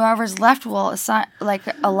then whoever's left will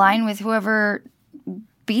align with whoever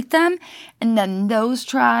beat them, and then those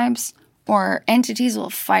tribes or entities will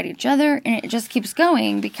fight each other, and it just keeps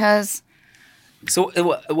going because... So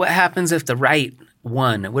what happens if the right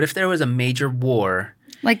won? What if there was a major war?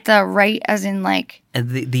 Like the right as in like...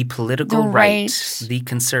 The political right, the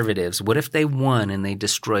conservatives. What if they won and they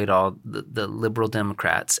destroyed all the liberal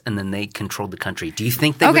Democrats and then they controlled the country? Do you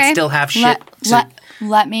think they would still have shit?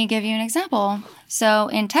 Let me give you an example. So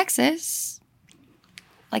in Texas,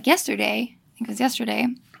 like yesterday, I think it was yesterday,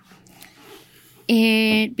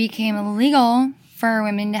 it became illegal for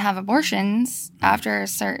women to have abortions after a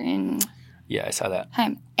certain... Yeah, I saw that.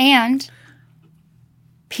 Time. And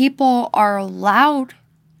people are allowed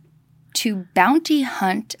to bounty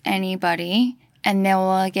hunt anybody and they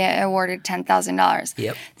will get awarded $10,000.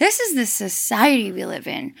 Yep. This is the society we live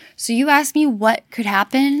in. So you ask me what could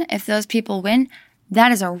happen if those people win?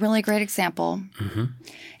 That is a really great example. Mm-hmm.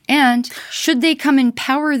 And should they come in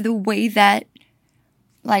power the way that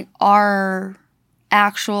like our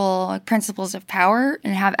actual like, principles of power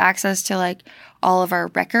and have access to like all of our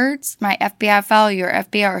records, my FBI file, your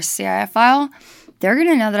FBI or CIA file, they're going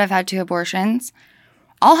to know that I've had 2 abortions.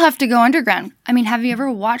 I'll have to go underground. I mean, have you ever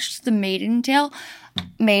watched The Maiden's Tale?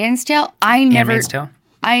 Handmaid's Tale? I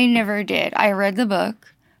never did. I read the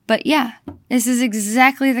book. But yeah, this is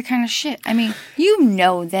exactly the kind of shit. I mean, you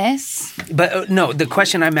know this. But no, the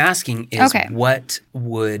question I'm asking is what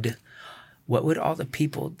would all the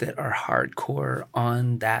people that are hardcore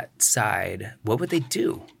on that side, what would they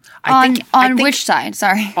do? I think which side?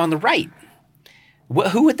 Sorry. On the right.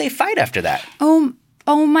 Who would they fight after that?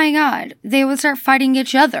 Oh my God. They would start fighting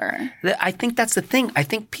each other. I think that's the thing. I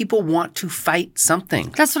think people want to fight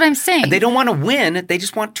something. That's what I'm saying. They don't want to win. They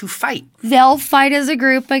just want to fight. They'll fight as a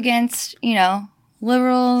group against,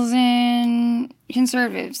 liberals and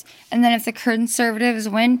conservatives. And then if the conservatives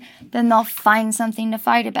win, then they'll find something to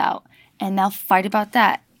fight about. And they'll fight about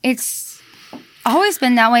that. It's always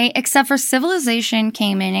been that way, except for civilization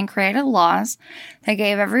came in and created laws that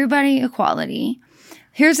gave everybody equality.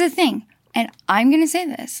 Here's the thing. And I'm going to say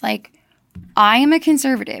this, like, I am a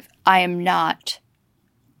conservative. I am not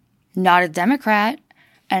a Democrat,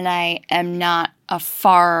 and I am not a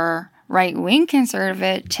far right-wing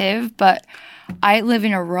conservative, but I live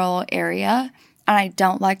in a rural area, and I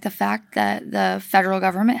don't like the fact that the federal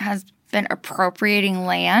government has been appropriating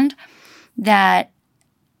land that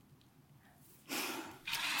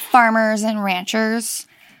farmers and ranchers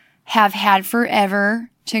have had forever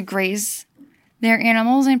to graze their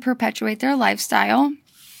animals and perpetuate their lifestyle.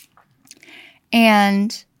 And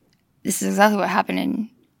this is exactly what happened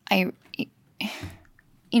in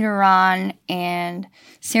Iran and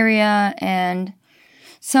Syria. And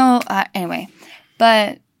so, anyway.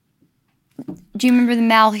 But do you remember the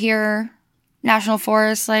Malheur National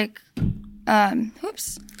Forest?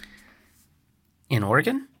 In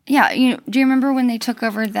Oregon? Yeah. Do you remember when they took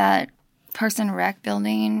over that Parson Rec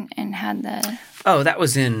building and had the... Oh, that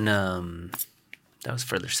was in... That was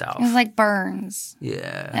further south. It was like Burns.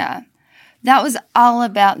 Yeah. Yeah. That was all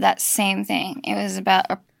about that same thing. It was about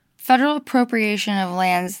a federal appropriation of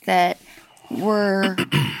lands that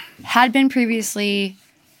had been previously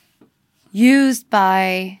used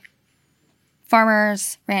by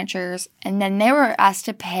farmers, ranchers, and then they were asked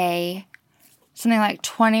to pay something like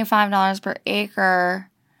 $25 per acre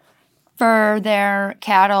for their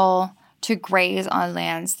cattle to graze on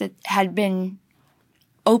lands that had been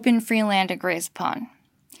open free land to graze upon.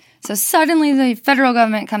 So suddenly the federal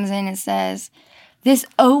government comes in and says, this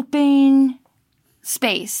open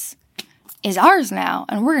space is ours now,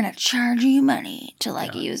 and we're going to charge you money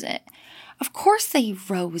to use it. Of course they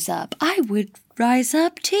rose up. I would rise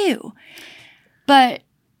up too. But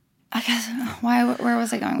I guess, where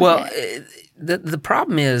was I going with it? The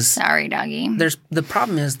problem is... Sorry, doggy. The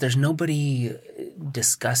problem is there's nobody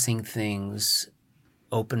discussing things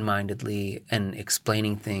open-mindedly and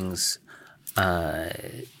explaining things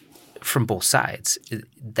from both sides.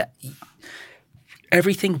 That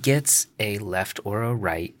everything gets a left or a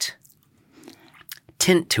right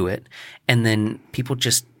tint to it, and then people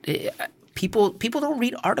People don't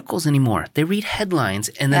read articles anymore. They read headlines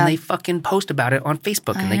and then they fucking post about it on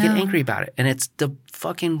Facebook and they get angry about it. And it's the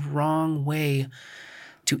fucking wrong way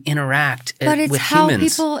to interact with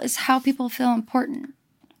humans. But it's how people feel important.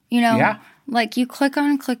 You know? Yeah. Like, you click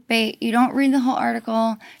on clickbait, you don't read the whole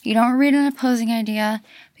article, you don't read an opposing idea,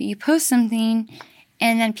 but you post something,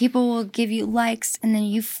 and then people will give you likes, and then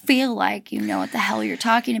you feel like you know what the hell you're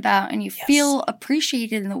talking about, and you feel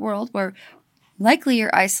appreciated in the world where likely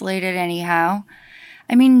you're isolated anyhow.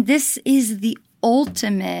 I mean, this is the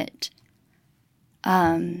ultimate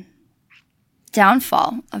downfall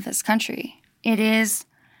of this country. It is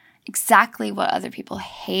exactly what other people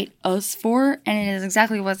hate us for, and it is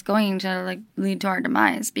exactly what's going to like lead to our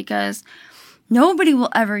demise, because nobody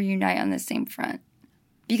will ever unite on the same front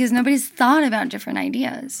because nobody's thought about different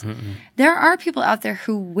ideas. There are people out there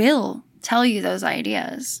who will tell you those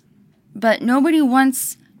ideas, but nobody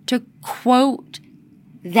wants to quote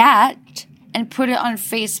that and put it on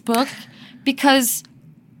Facebook because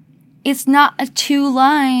it's not a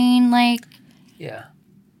 2-line like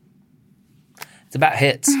It's about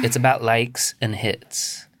hits. It's about likes and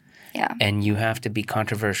hits. Yeah. And you have to be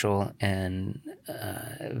controversial and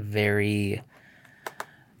very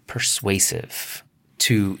persuasive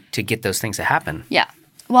to get those things to happen. Yeah.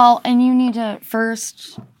 Well, and you need to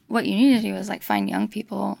first, what you need to do is like find young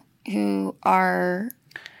people who are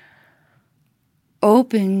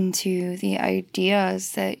open to the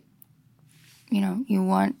ideas that, you know, you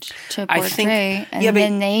want to portray. And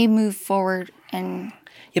then they move forward and...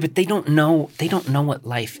 Yeah, but they don't know what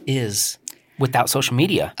life is without social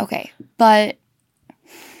media. Okay, but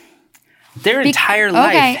their entire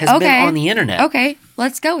life has been on the internet. Okay,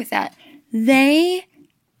 let's go with that.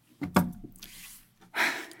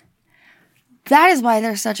 That is why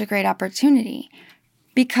there's such a great opportunity,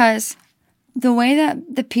 because the way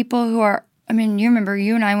that the people who are, I mean, you remember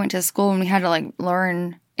you and I went to school and we had to like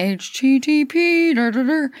learn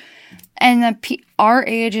HTTP, and our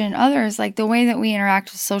age and others, like the way that we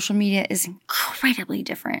interact with social media is incredibly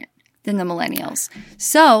different than the millennials.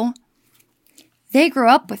 So they grew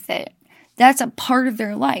up with it. That's a part of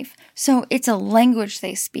their life. So it's a language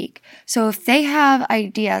they speak. So if they have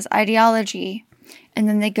ideology, and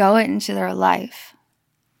then they go into their life,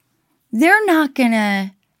 they're not going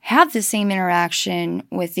to have the same interaction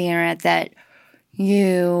with the internet that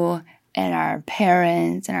you and our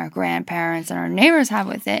parents and our grandparents and our neighbors have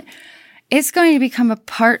with it. It's going to become a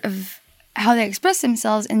part of how they express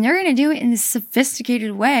themselves, and they're going to do it in this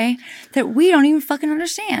sophisticated way that we don't even fucking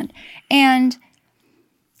understand. And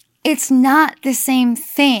it's not the same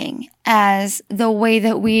thing as the way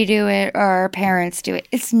that we do it or our parents do it.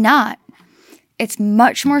 It's not. It's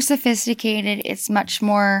much more sophisticated. It's much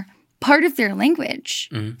more part of their language.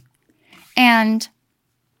 Mm-hmm. And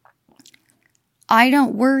I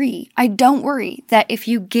don't worry that if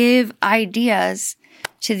you give ideas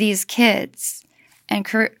to these kids and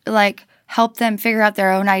like help them figure out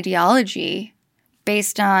their own ideology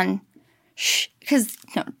based on, because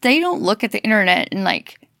they don't look at the internet and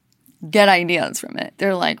like get ideas from it.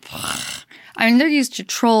 They're like, I mean, they're used to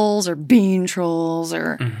trolls or being trolls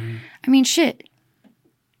or, I mean, shit.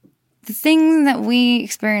 The thing that we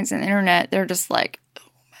experience on the internet, they're just like, oh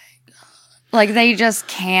my God. Like they just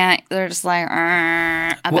can't, they're just like,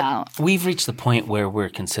 about. Well, we've reached the point where we're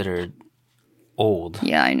considered old.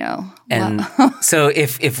 Yeah, I know. And so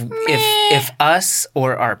if us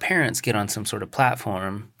or our parents get on some sort of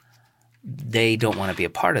platform, they don't want to be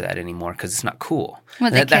a part of that anymore because it's not cool.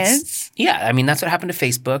 With the kids? Yeah, I mean, that's what happened to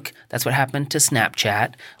Facebook. That's what happened to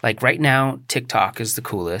Snapchat. Like right now, TikTok is the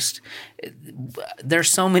coolest. There's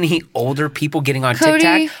so many older people getting on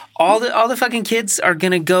TikTok. All the fucking kids are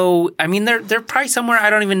going to go – I mean, they're probably somewhere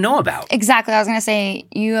I don't even know about. Exactly. I was going to say,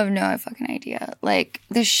 you have no fucking idea. Like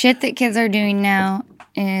the shit that kids are doing now –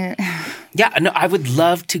 yeah, no, I would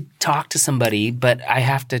love to talk to somebody, but I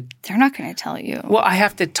have to... They're not going to tell you. Well, I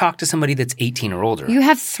have to talk to somebody that's 18 or older. You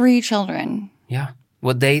have 3 children. Yeah.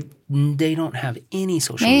 Well, they don't have any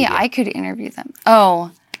social media. Maybe I could interview them.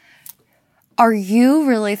 Oh. Are you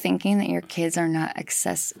really thinking that your kids are not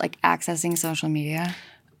accessing social media?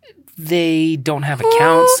 They don't have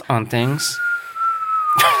accounts on things.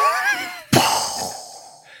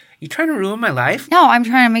 You trying to ruin my life? No, I'm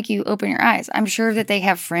trying to make you open your eyes. I'm sure that they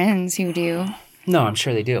have friends who do. No, I'm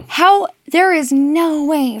sure they do. There is no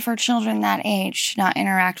way for children that age to not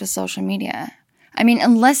interact with social media. I mean,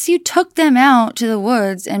 unless you took them out to the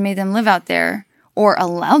woods and made them live out there or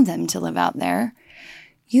allowed them to live out there,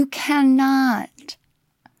 you cannot.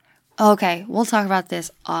 Okay, we'll talk about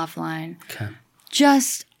this offline. Okay.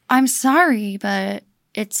 I'm sorry, but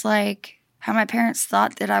it's like how my parents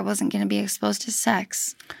thought that I wasn't going to be exposed to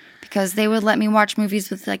sex. because they would let me watch movies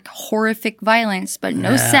with like horrific violence, but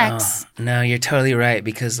no sex. No, you're totally right.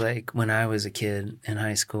 Because like when I was a kid in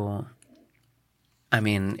high school, I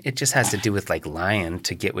mean, it just has to do with like lying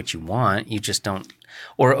to get what you want. You just don't,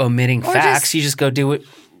 or omitting facts. You just go do it.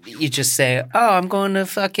 You just say, "Oh, I'm going to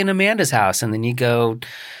fucking Amanda's house," and then you go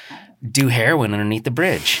do heroin underneath the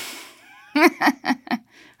bridge.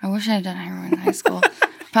 I wish I had done heroin in high school.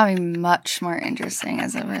 Probably much more interesting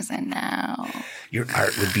as a person now. Your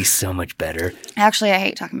art would be so much better. Actually, I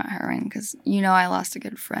hate talking about heroin because, I lost a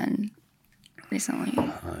good friend recently.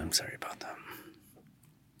 Oh, I'm sorry about that.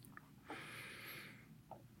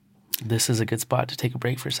 This is a good spot to take a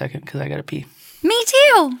break for a second because I got to pee. Me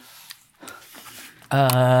too.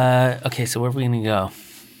 Okay, so where are we going to go?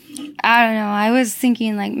 I don't know. I was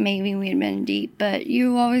thinking like maybe we'd been deep, but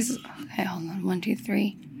you always... Okay, hold on. 1, 2,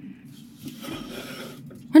 3.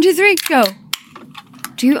 1, 2, 3, go.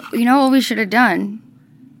 You know what we should have done?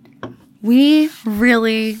 We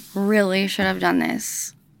really, really should have done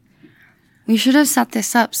this. We should have set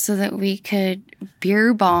this up so that we could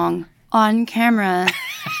beer bong on camera,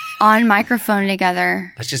 on microphone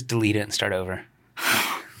together. Let's just delete it and start over.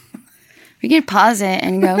 We could pause it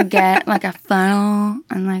and go get like a funnel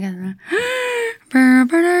and like a...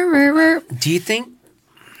 Do you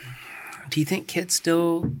think kids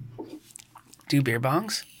still do beer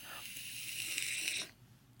bongs?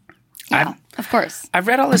 Yeah, of course. I've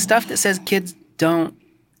read all this stuff that says kids don't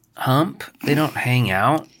hump, they don't hang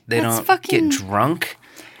out, they don't get drunk.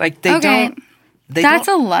 Like they don't. That's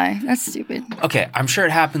a lie. That's stupid. Okay, I'm sure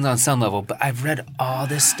it happens on some level, but I've read all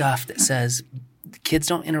this stuff that says kids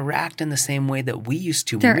don't interact in the same way that we used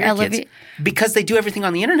to when we were kids because they do everything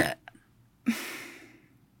on the internet.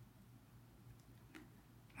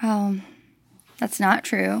 Well, that's not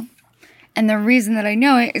true. And the reason that I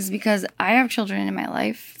know it is because I have children in my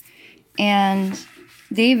life and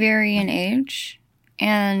they vary in age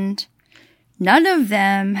and none of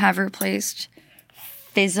them have replaced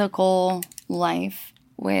physical life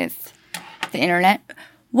with the internet.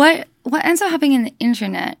 What ends up happening in the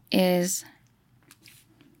internet is...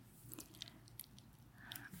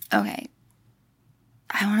 Okay.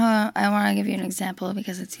 I want to give you an example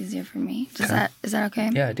because it's easier for me. Is that okay?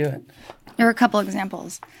 Yeah, do it. There are a couple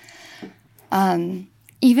examples.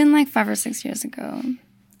 Even like 5 or 6 years ago,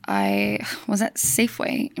 I was at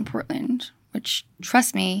Safeway in Portland, which,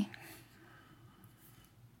 trust me,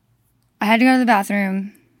 I had to go to the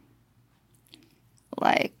bathroom.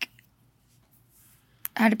 Like,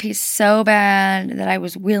 I had to pee so bad that I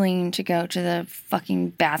was willing to go to the fucking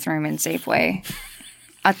bathroom in Safeway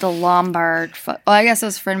at the Lombard. I guess it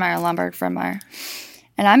was Lombard Fred Meyer.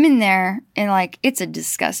 And I'm in there, and like, it's a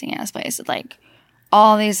disgusting ass place. It's like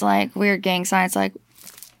all these like weird gang signs like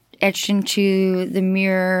etched into the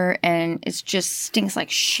mirror, and it just stinks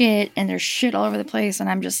like shit, and there's shit all over the place, and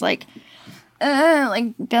I'm just like,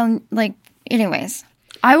 anyways.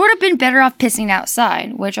 I would have been better off pissing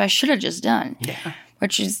outside, which I should have just done. Yeah.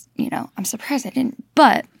 Which is, I'm surprised I didn't.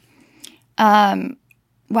 But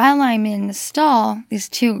while I'm in the stall, these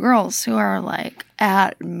 2 girls who are like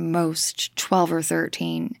at most 12 or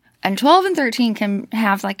 13, and 12 and 13 can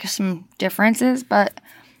have like some differences, but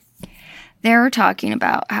they were talking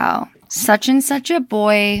about how such and such a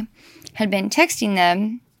boy had been texting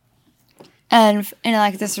them and in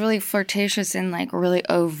like this really flirtatious and like really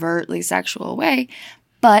overtly sexual way,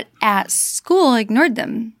 but at school ignored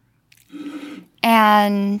them.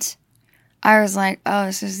 And I was like, oh,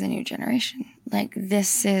 this is the new generation. Like,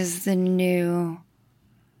 this is the new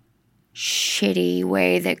shitty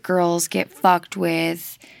way that girls get fucked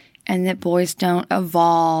with and that boys don't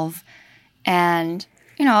evolve. And,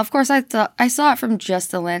 of course I saw it from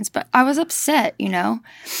just the lens, but I was upset, And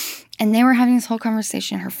they were having this whole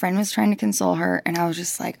conversation. Her friend was trying to console her, and I was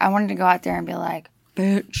just like, I wanted to go out there and be like,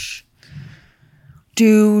 bitch,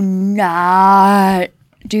 do not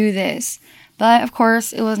do this. But, of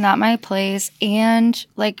course, it was not my place. And,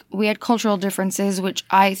 like, we had cultural differences, which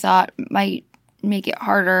I thought might make it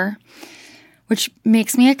harder. Which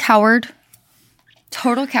makes me a coward.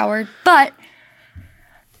 Total coward. But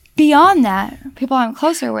beyond that, people I'm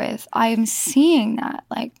closer with, I am seeing that.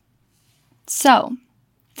 Like, so,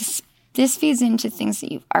 this feeds into things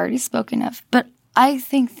that you've already spoken of. But I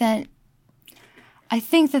think that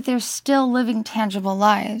they're still living tangible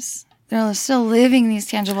lives. They're still living these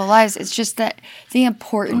tangible lives. It's just that the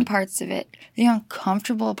important parts of it, the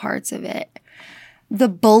uncomfortable parts of it, the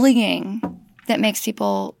bullying that makes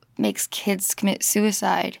kids commit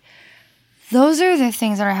suicide, those are the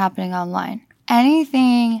things that are happening online.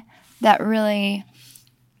 Anything that really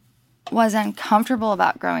was uncomfortable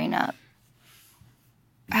about growing up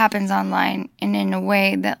happens online and in a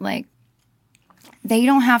way that, like, they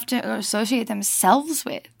don't have to associate themselves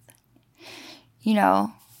with. You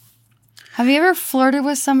know? Have you ever flirted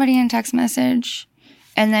with somebody in text message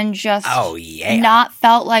and then just not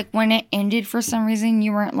felt like when it ended for some reason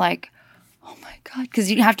you weren't like, oh my God,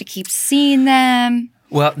 because you have to keep seeing them.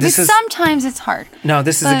 Well, sometimes it's hard. No,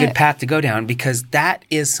 this is a good path to go down because that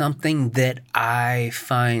is something that I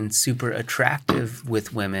find super attractive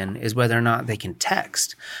with women is whether or not they can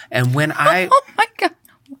text. And when I... Oh my God.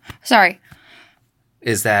 Sorry.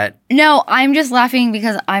 Is that... No, I'm just laughing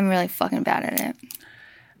because I'm really fucking bad at it.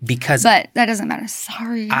 But that doesn't matter.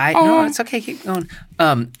 Sorry. No, it's okay. Keep going.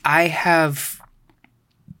 I've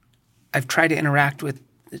tried to interact with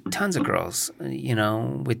tons of girls, you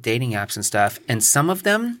know, with dating apps and stuff, and some of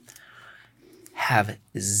them have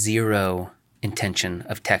zero intention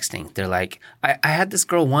of texting. They're like, I had this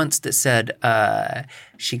girl once that said,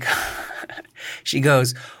 she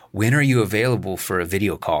goes, "When are you available for a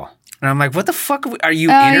video call?" And I'm like, what the fuck? Are you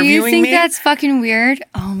interviewing me? You think that's fucking weird?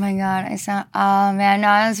 Oh my God. Oh man, no,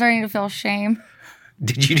 I'm starting to feel shame.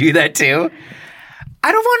 Did you do that too?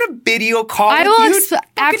 I don't want a video call with you.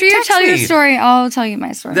 After you tell your story, I'll tell you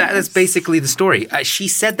my story. That's basically the story. She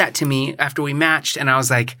said that to me after we matched, and I was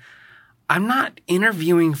like, I'm not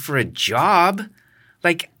interviewing for a job.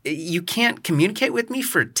 Like, you can't communicate with me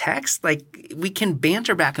for text? Like, we can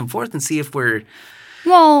banter back and forth and see if we're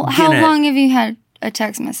Well, how long have you had a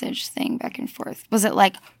text message thing back and forth? Was it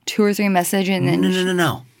like 2 or 3 messages and then...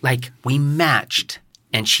 No. Like, we matched,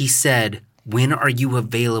 and she said, when are you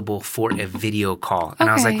available for a video call? And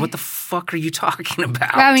I was like, what the fuck are you talking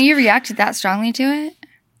about? Wow, you reacted that strongly to it?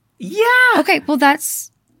 Yeah. Okay, well,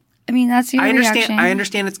 that's your reaction. I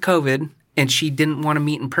understand it's COVID, and she didn't want to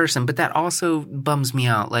meet in person, but that also bums me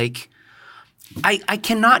out. Like, I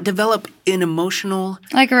cannot develop an emotional...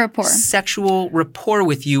 Like a rapport. Sexual rapport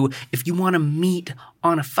with you if you want to meet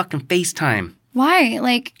on a fucking FaceTime. Why?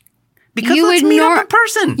 Like... Because let's meet up in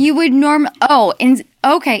person. You would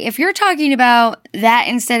okay, if you're talking about that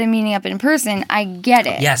instead of meeting up in person, I get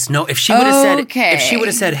it. Yes, no, if she would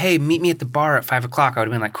have said, hey, meet me at the bar at 5 o'clock, I would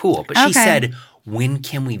have been like, cool. But she said, when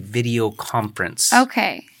can we video conference?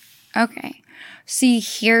 Okay. See,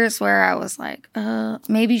 here's where I was like,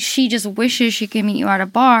 maybe she just wishes she could meet you at a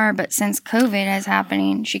bar, but since COVID is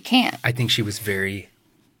happening, she can't. I think she was very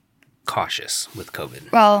cautious with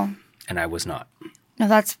COVID. Well. And I was not. No,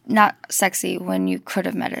 that's not sexy when you could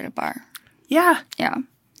have met at a bar. Yeah. Yeah.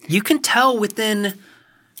 You can tell within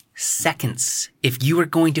seconds if you are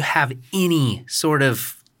going to have any sort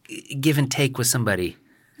of give and take with somebody.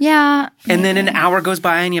 Yeah. And then an hour goes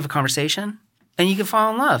by and you have a conversation and you can fall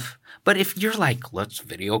in love. But if you're like, let's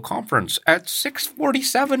video conference at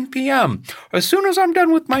 6:47 p.m. as soon as I'm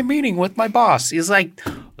done with my meeting with my boss, he's like,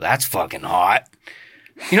 that's fucking hot.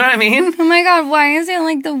 You know what I mean? Oh my God, why is it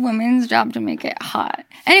like the woman's job to make it hot?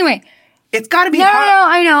 Anyway. It's got to be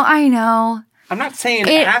hot. No, I know. I'm not saying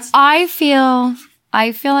I feel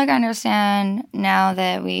like I understand now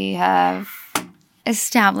that we have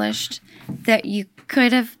established that you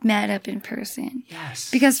could have met up in person.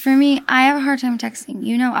 Yes. Because for me, I have a hard time texting.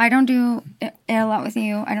 You know, I don't do it a lot with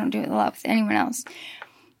you. I don't do it a lot with anyone else.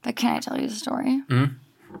 But can I tell you the story? Mm-hmm.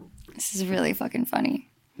 This is really fucking funny.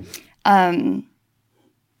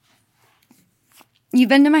 You've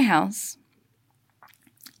been to my house,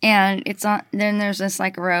 and then there's this,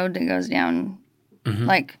 like, road that goes down,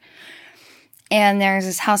 and there's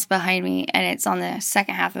this house behind me, and it's on the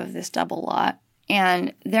second half of this double lot,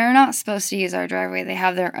 and they're not supposed to use our driveway. They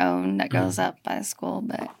have their own that goes up by the school,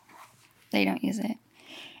 but they don't use it.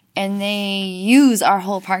 And they use our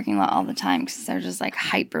whole parking lot all the time because they're just, like,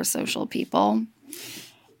 hyper-social people,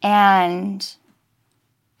 and...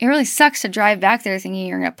 It really sucks to drive back there thinking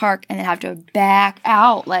you're going to park and then have to back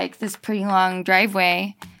out like this pretty long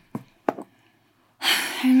driveway.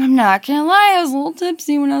 And I'm not going to lie, I was a little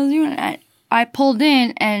tipsy when I was doing it. I pulled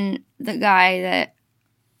in and the guy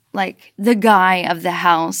of the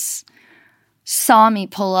house saw me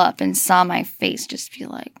pull up and saw my face just be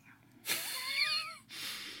like...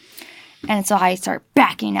 And so I start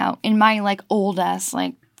backing out in my like old ass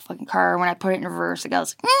like fucking car. When I put it in reverse, it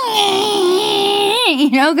goes...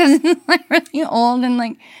 You know, because it's like really old and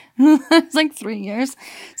like it's like 3 years.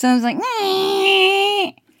 So I was like,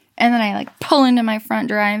 and then I like pull into my front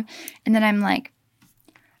drive, and then I'm like,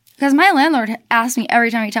 because my landlord asks me every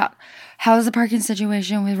time we talk, how's the parking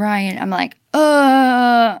situation with Ryan? I'm like,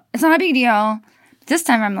 it's not a big deal. This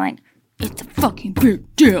time I'm like, it's a fucking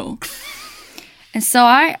big deal. And so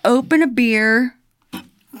I open a beer,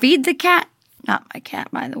 feed the cat, not my cat,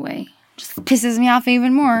 by the way, just pisses me off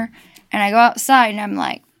even more. And I go outside and I'm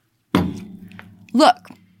like, look,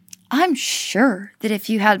 I'm sure that if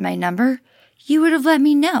you had my number, you would have let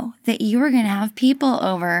me know that you were going to have people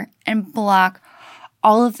over and block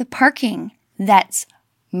all of the parking that's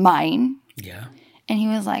mine. Yeah. And he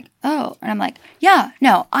was like, oh. And I'm like, yeah,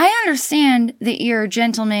 no, I understand that you're a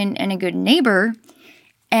gentleman and a good neighbor,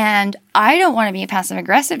 and I don't want to be a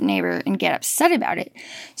passive-aggressive neighbor and get upset about it.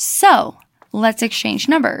 So let's exchange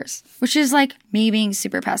numbers, which is like me being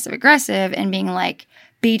super passive-aggressive and being like,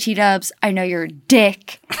 BT dubs, I know you're a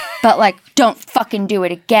dick, but like, don't fucking do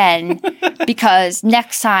it again because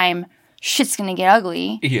next time shit's going to get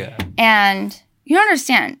ugly. Yeah. And you don't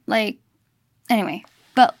understand. Like, anyway,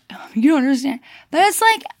 but you don't understand. But it's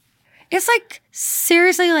like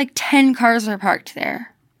seriously like 10 cars are parked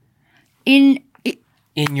there. In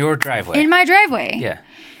your driveway. In my driveway. Yeah.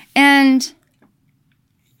 And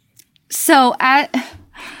so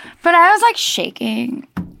but I was like shaking,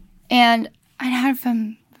 and I'd had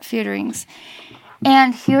a few drinks,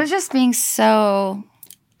 and he was just being so,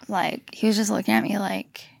 like, he was just looking at me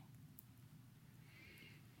like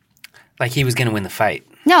he was going to win the fight.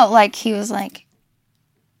 No, like, he was like...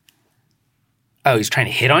 Oh, he's trying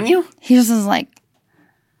to hit on you? He just was like...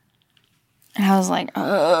 And I was like,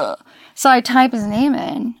 ugh. So I type his name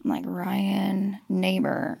in. I'm like, Ryan,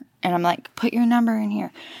 neighbor. And I'm like, put your number in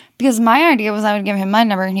here. Because my idea was I would give him my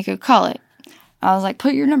number and he could call it. I was like,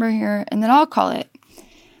 put your number here and then I'll call it.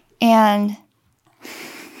 And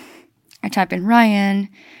I type in Ryan,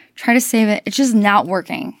 try to save it. It's just not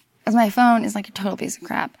working. Because my phone is like a total piece of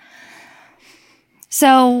crap.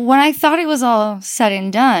 So when I thought it was all said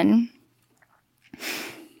and done,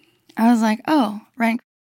 I was like, oh, Ryan.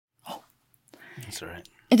 Oh, that's all right.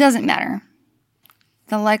 It doesn't matter.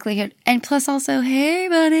 The likelihood. And plus also, hey,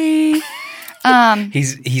 buddy.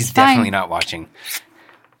 He's definitely not watching.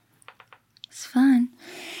 It's fun.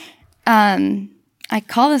 I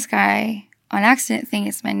call this guy on accident, think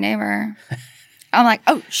it's my neighbor. I'm like,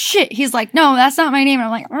 oh, shit. He's like, no, that's not my name. And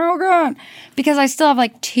I'm like, oh, God. Because I still have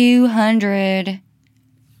like 200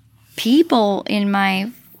 people in my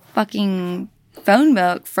fucking phone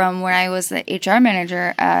book from when I was the HR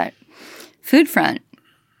manager at Food Front.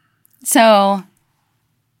 So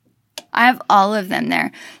I have all of them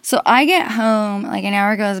there. So I get home, like an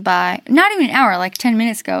hour goes by, not even an hour, like 10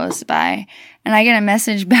 minutes goes by, and I get a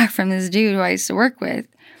message back from this dude who I used to work with,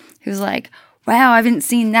 who's like, wow, I haven't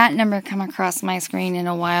seen that number come across my screen in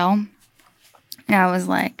a while. And I was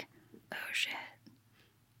like, oh shit.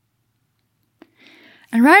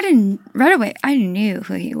 And right away, I knew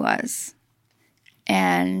who he was.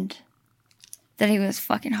 And that he was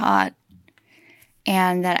fucking hot.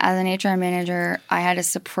 And that as an HR manager, I had to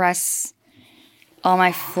suppress all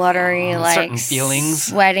my fluttery, like, certain feelings,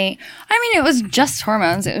 sweating. I mean, it was just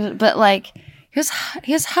hormones, but like, he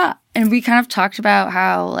was hot, and we kind of talked about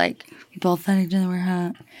how like we both thought each other were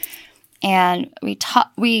hot, and we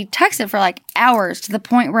texted for like hours to the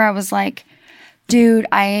point where I was like, dude,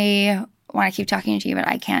 I want to keep talking to you, but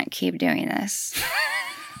I can't keep doing this.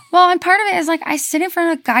 Well, and part of it is like I sit in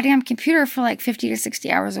front of a goddamn computer for like 50 to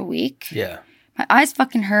 60 hours a week. Yeah. My eyes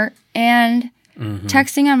fucking hurt, and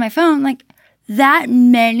texting on my phone, like, that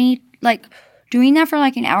many, like, doing that for,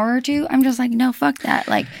 like, an hour or two, I'm just like, no, fuck that.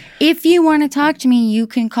 Like, if you want to talk to me, you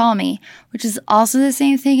can call me, which is also the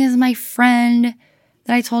same thing as my friend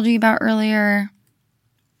that I told you about earlier.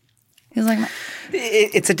 He was like...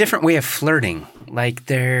 It's a different way of flirting. Like,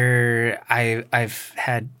 I've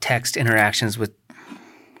had text interactions with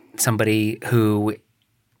somebody who...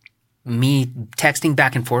 me texting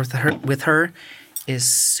back and forth with her is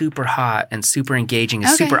super hot and super engaging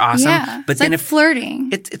and super awesome. Yeah. But it's then like flirting.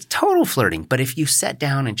 It's total flirting. But if you sat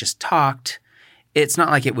down and just talked, it's not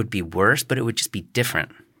like it would be worse, but it would just be different.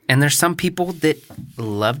 And there's some people that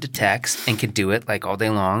love to text and can do it like all day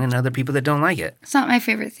long, and other people that don't like it. It's not my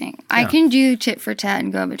favorite thing. Yeah. I can do tit for tat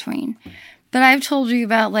and go between. But I've told you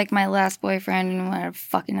about like my last boyfriend and what a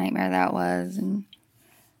fucking nightmare that was, and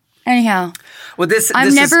anyhow, well,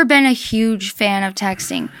 I've never been a huge fan of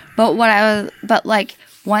texting, but like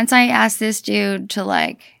once I asked this dude to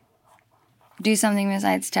like do something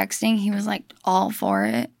besides texting, he was like all for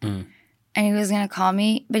it, and he was gonna call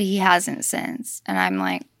me, but he hasn't since, and I'm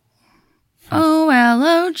like, oh,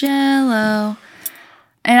 hello, Jello,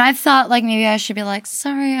 and I thought like maybe I should be like,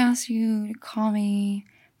 sorry, I asked you to call me.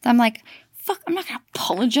 I'm like, fuck, I'm not gonna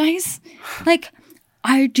apologize, like.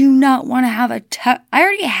 I do not want to have I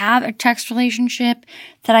already have a text relationship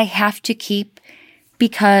that I have to keep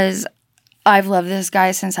because I've loved this guy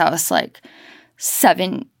since I was like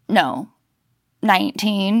 19.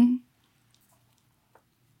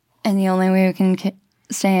 And the only way we can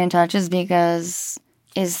stay in touch is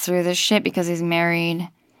through this shit because he's married.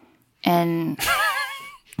 And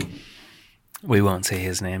We won't say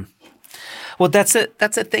his name. Well, that's a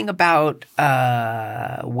thing about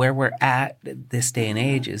where we're at this day and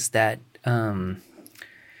age is that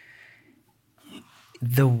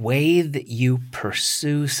the way that you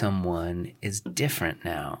pursue someone is different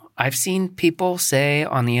now. I've seen people say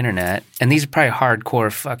on the internet, and these are probably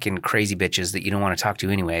hardcore fucking crazy bitches that you don't want to talk to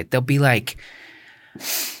anyway. They'll be like,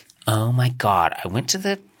 oh my God, I went to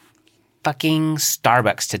the fucking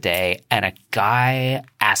Starbucks today and a guy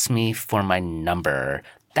asked me for my number.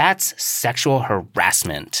 That's sexual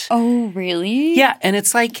harassment. Oh, really? Yeah, and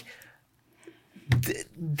it's like,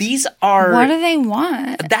 these are... What do they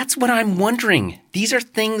want? That's what I'm wondering. These are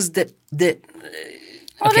things that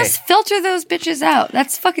Well, just filter those bitches out.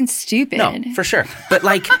 That's fucking stupid. No, for sure. But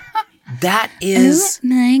like, that is... Oh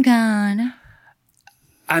my God.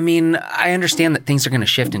 I mean, I understand that things are going to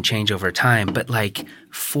shift and change over time, but like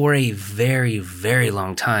for a very, very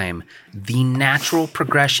long time, the natural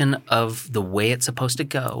progression of the way it's supposed to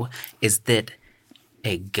go is that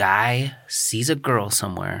a guy sees a girl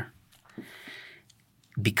somewhere,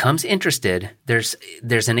 becomes interested. There's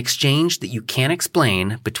an exchange that you can't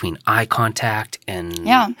explain between eye contact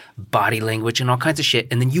and body language and all kinds of shit.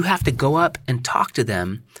 And then you have to go up and talk to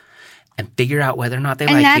them and figure out whether or not they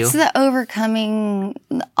like you. And that's the overcoming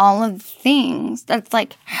all of the things. That's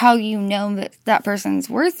like how you know that that person's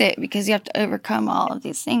worth it, because you have to overcome all of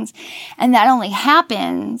these things. And that only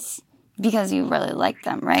happens because you really like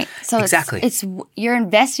them, right? So exactly. It's you're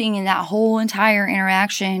investing in that whole entire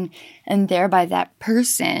interaction and thereby that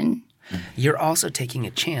person. You're also taking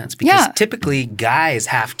a chance because typically guys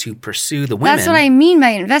have to pursue the women. That's what I mean by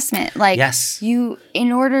investment. Like, yes. Taking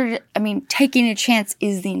a chance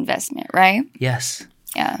is the investment, right? Yes.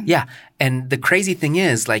 Yeah. Yeah. And the crazy thing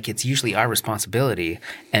is, like, it's usually our responsibility,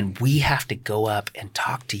 and we have to go up and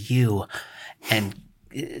talk to you and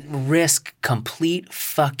risk complete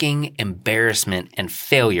fucking embarrassment and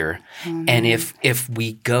failure. Mm-hmm. And if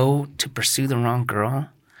we go to pursue the wrong girl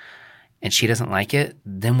and she doesn't like it,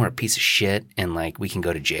 then we're a piece of shit and like we can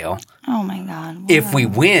go to jail. Oh my God. Wow. If we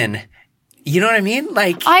win, you know what I mean?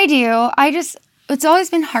 Like I do. It's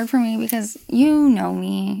always been hard for me because you know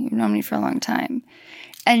me. You've known me for a long time.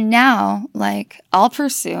 And now, like, I'll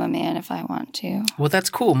pursue a man if I want to. Well,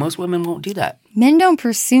 that's cool. Most women won't do that. Men don't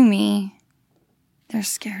pursue me. They're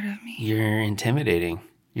scared of me. You're intimidating.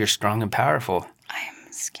 You're strong and powerful. I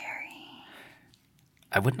am scary.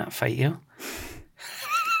 I would not fight you.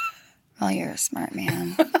 Well, you're a smart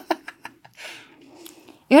man.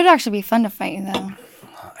 It would actually be fun to fight you, though.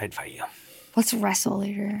 I'd fight you. Let's wrestle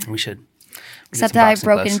later. We should. Except that I've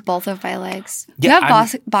broken both of my legs. Yeah, you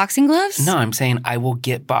have boxing gloves? No, I'm saying I will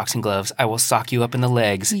get boxing gloves. I will sock you up in the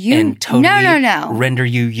legs and totally render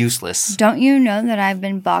you useless. Don't you know that I've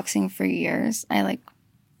been boxing for years? I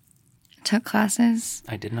took classes.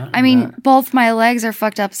 I did not know I mean, that. Both my legs are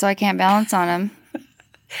fucked up so I can't balance on them.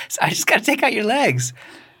 So I just got to take out your legs.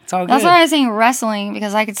 It's all good. That's why I was saying wrestling,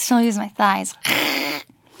 because I could still use my thighs.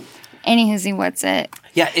 Anywho, what's it?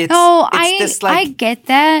 Yeah, I get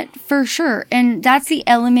that for sure. And that's the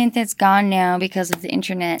element that's gone now because of the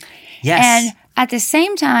internet. Yes. And at the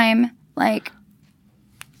same time,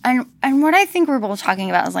 and what I think we're both talking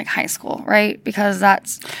about is high school, right? Because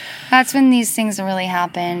that's when these things really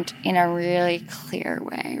happened in a really clear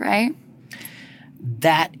way, right?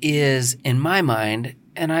 That is, in my mind,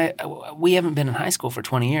 and we haven't been in high school for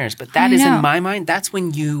 20 years, but that is in my mind, that's when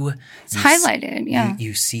it's highlighted, yeah.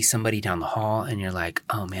 You see somebody down the hall and you're like,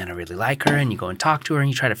 oh man, I really like her. And you go and talk to her and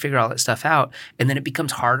you try to figure all that stuff out. And then it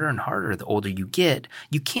becomes harder and harder the older you get.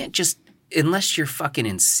 You can't just, unless you're fucking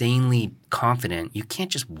insanely confident, you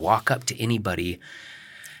can't just walk up to anybody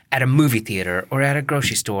at a movie theater or at a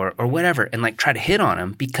grocery store or whatever and try to hit on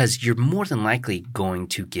them, because you're more than likely going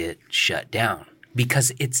to get shut down.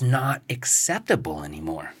 Because it's not acceptable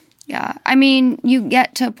anymore. Yeah. I mean, you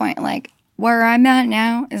get to a point where I'm at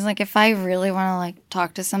now is if I really want to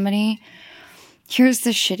talk to somebody, here's the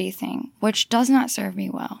shitty thing, which does not serve me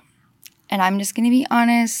well. And I'm just going to be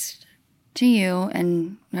honest to you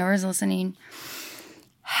and whoever's listening.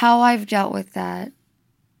 How I've dealt with that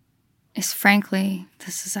is, frankly,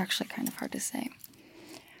 this is actually kind of hard to say.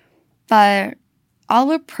 But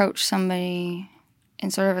I'll approach somebody in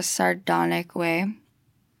sort of a sardonic way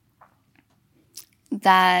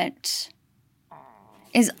that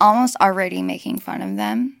is almost already making fun of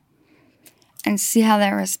them, and see how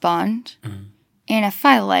they respond. Mm-hmm. And if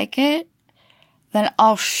I like it, then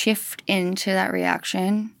I'll shift into that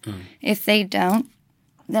reaction. Mm. If they don't,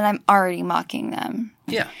 then I'm already mocking them.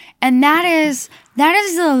 Yeah. And that is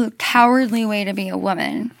the cowardly way to be a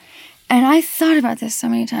woman. And I thought about this so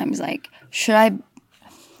many times, should I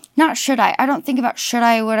not should I. I don't think about should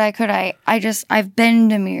I, would I, could I. I've been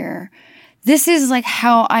to mirror. This is like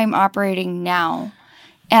how I'm operating now.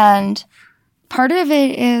 And part of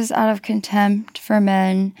it is out of contempt for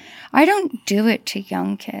men. I don't do it to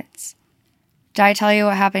young kids. Did I tell you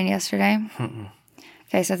what happened yesterday?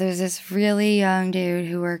 Okay, so there's this really young dude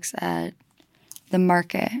who works at the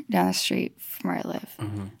market down the street from where I live.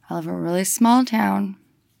 Mm-hmm. I live in a really small town.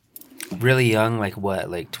 Really young, like what,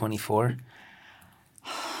 like 24?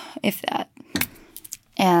 If that.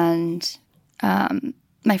 And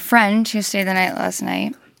my friend who stayed the night last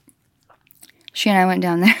night, she and I went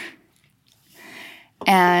down there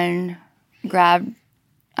and I grabbed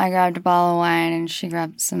a bottle of wine and she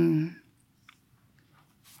grabbed some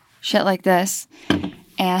shit like this.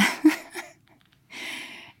 And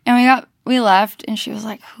and we left and she was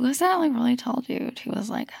like, who is that like really tall dude who was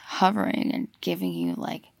like hovering and giving you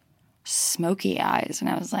like smoky eyes? And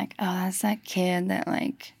I was like, oh, that's that kid that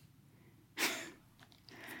like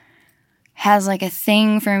has like a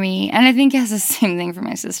thing for me. And I think he has the same thing for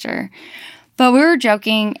my sister. But we were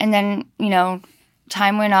joking and then, you know,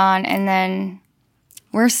 time went on and then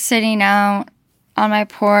we're sitting out on my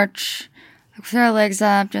porch with our legs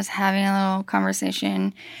up, just having a little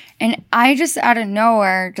conversation. And I just out of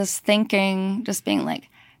nowhere, just thinking, just being like,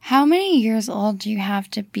 how many years old do you have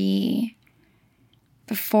to be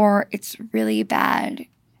before it's really bad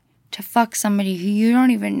to fuck somebody who you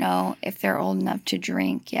don't even know if they're old enough to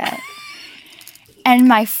drink yet? And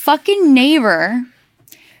my fucking neighbor,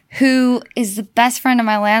 who is the best friend of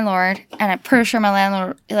my landlord, and I'm pretty sure my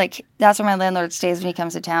landlord, like, that's where my landlord stays when he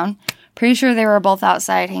comes to town. Pretty sure they were both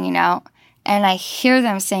outside hanging out. And I hear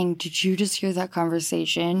them saying, did you just hear that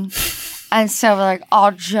conversation? And so we're like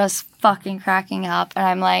all just fucking cracking up. And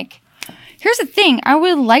I'm like, here's the thing. I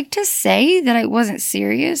would like to say that I wasn't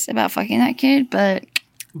serious about fucking that kid, but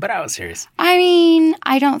I was serious. I mean,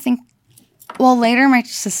 I don't think. Well, later my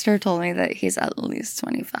sister told me that he's at least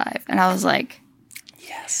 25. And I was like,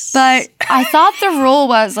 yes. But I thought the rule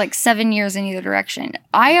was like 7 years in either direction.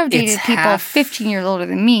 I have dated people 15 years older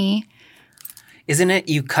than me. Isn't it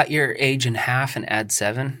you cut your age in half and add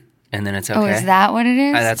 7, and then it's okay? Oh, is that what it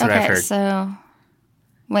is? That's what I've heard. So,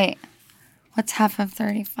 wait. What's half of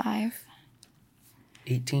 35?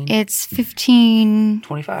 18? It's 15.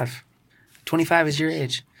 25. 25 is your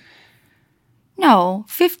age. No,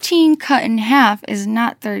 15 cut in half is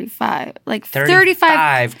not 35. Like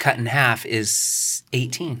 35 cut in half is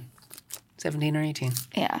 18. 17 or 18.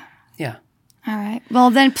 Yeah. Yeah. All right. Well,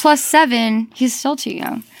 then plus 7, he's still too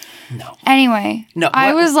young. No. Anyway, no.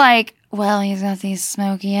 I was like, well, he's got these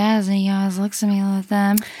smoky eyes and he always looks at me with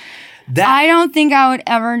them. I don't think I would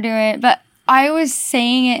ever do it, but I was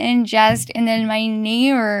saying it in jest, and then my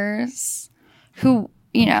neighbors, who,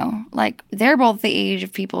 you know, like, they're both the age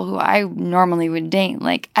of people who I normally would date.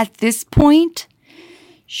 Like, at this point,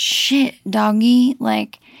 shit, doggy.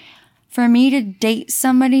 Like, for me to date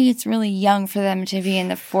somebody, it's really young for them to be in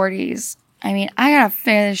the 40s. I mean, I gotta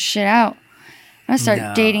figure this shit out. I'm gonna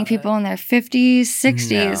start dating people in their 50s,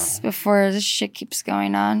 60s before this shit keeps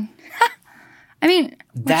going on. I mean,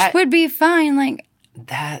 which would be fine. Like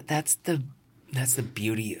that's the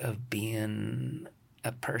beauty of being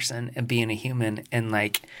a person and being a human, and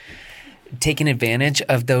like taking advantage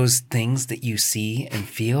of those things that you see and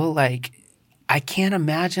feel. Like, I can't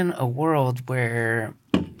imagine a world where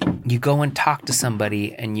you go and talk to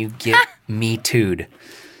somebody and you get Me Too'd.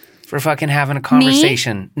 For fucking having a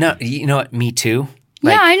conversation. Me? No, you know what? Me Too?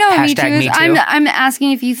 Like, yeah, I know what Me Too is. Me Too. I'm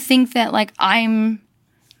asking if you think that, like, I'm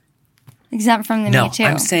exempt from the Me Too. No,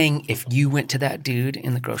 I'm saying if you went to that dude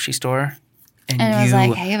in the grocery store and you was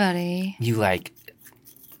like, hey, buddy. You, like,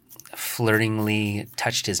 flirtingly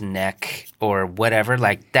touched his neck or whatever,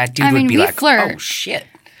 like, that dude would be like, flirt. Oh, shit.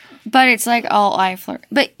 But it's like, oh, I flirt.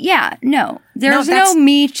 But, yeah, no. There's no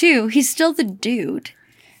Me Too. He's still the dude.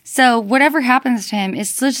 So whatever happens to him is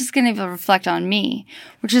still just going to reflect on me,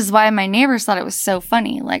 which is why my neighbors thought it was so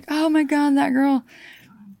funny. Like, oh my God, that girl.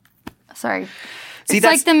 Sorry. See, it's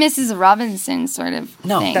like the Mrs. Robinson sort of thing.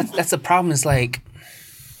 No, that's the problem is, like,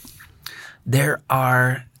 there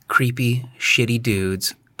are creepy, shitty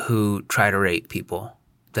dudes who try to rape people.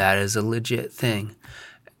 That is a legit thing.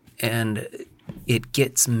 And it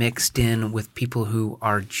gets mixed in with people who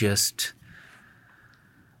are just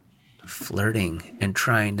flirting and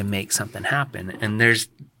trying to make something happen, and there's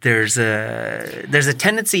a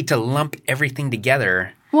tendency to lump everything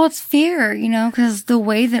together. Well, it's fear, you know, because the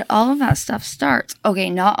way that all of that stuff starts. Okay,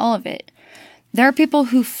 not all of it. There are people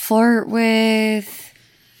who flirt with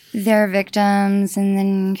their victims and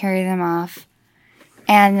then carry them off,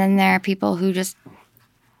 and then there are people who just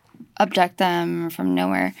abduct them from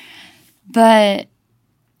nowhere. But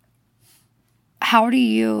how do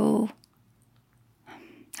you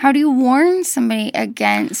warn somebody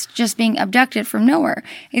against just being abducted from nowhere?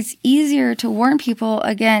 It's easier to warn people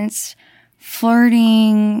against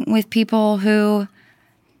flirting with people who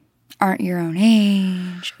aren't your own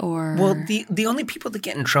age or... Well, the only people that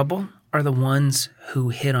get in trouble are the ones who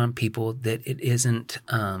hit on people that it isn't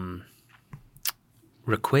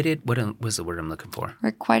requited. What was the word I'm looking for?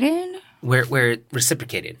 Requited? Where it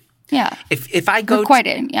reciprocated. Yeah. If I go...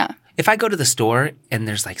 Requited, yeah. If I go to the store and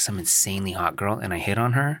there's like some insanely hot girl and I hit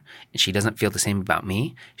on her and she doesn't feel the same about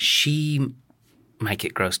me, she might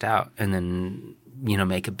get grossed out and then,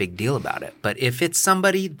 make a big deal about it. But if it's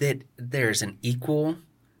somebody that there's an equal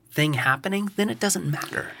thing happening, then it doesn't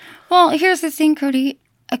matter. Well, here's the thing, Cody.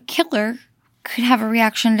 A killer could have a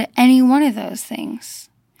reaction to any one of those things.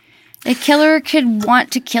 A killer could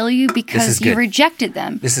want to kill you because you rejected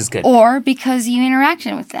them. This is good. Or because you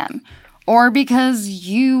interacted with them. Or because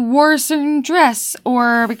you wore a certain dress.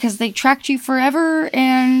 Or because they tracked you forever.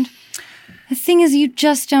 And the thing is, you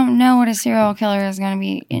just don't know what a serial killer is going to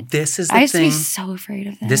be. I used to be so afraid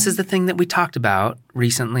of them. This is the thing that we talked about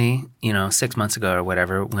recently, 6 months ago or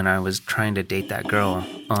whatever, when I was trying to date that girl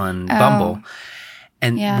on Bumble.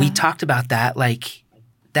 And we talked about that, like,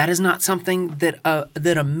 that is not something that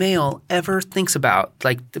a male ever thinks about.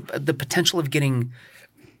 Like, the potential of getting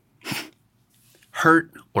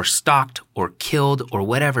hurt or stalked or killed or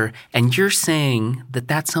whatever. And you're saying that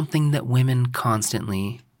that's something that women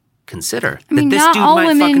constantly consider. I mean, that this not dude all might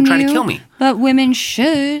women fucking try to kill me. But women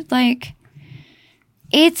should. Like,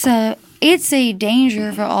 it's a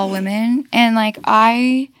danger for all women. And, like,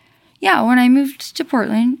 when I moved to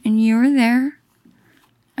Portland and you were there,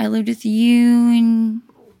 I lived with you and,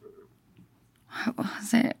 what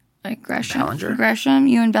was it? Like Gresham? Ballinger? Gresham.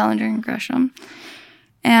 You and Ballinger and Gresham.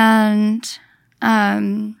 And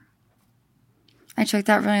I took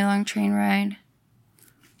that really long train ride.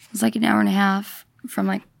 It was like an hour and a half from,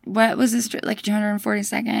 like, what was this? Like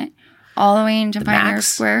 242nd all the way into Pioneer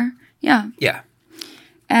Square. Yeah. Yeah.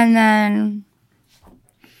 And then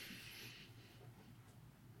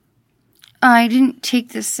I didn't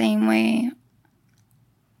take the same way.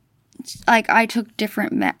 Like, I took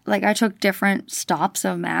different stops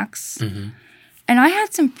of Max. Mm-hmm. And I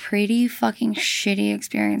had some pretty fucking shitty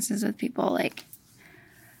experiences with people, like,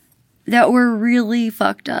 that were really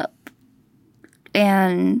fucked up.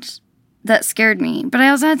 And that scared me. But I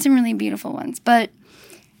also had some really beautiful ones. But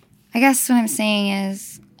I guess what I'm saying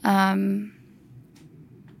is,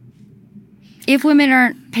 if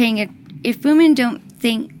women don't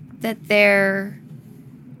think that they're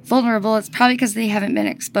vulnerable, it's probably because they haven't been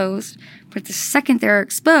exposed. But the second they're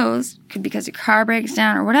exposed, could be because your car breaks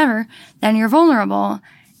down or whatever, then you're vulnerable.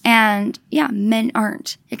 And yeah, men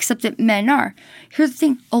aren't, except that men are. Here's the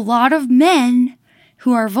thing. A lot of men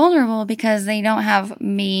who are vulnerable because they don't have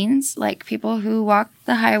means, like people who walk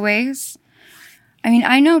the highways. I mean,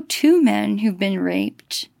 I know 2 men who've been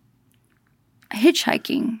raped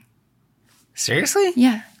hitchhiking. Seriously?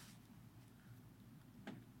 Yeah.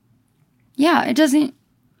 Yeah, it doesn't...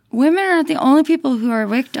 Women aren't the only people who are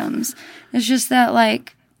victims. It's just that,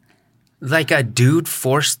 like... Like a dude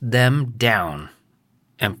forced them down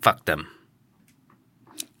and fucked them.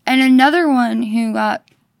 And another one who got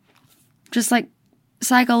just, like,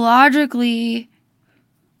 psychologically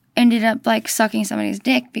ended up, like, sucking somebody's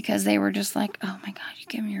dick because they were just like, oh, my God, you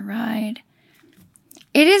give me a ride.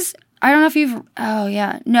 It is... I don't know if you've... Oh,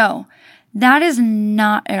 yeah. No. That is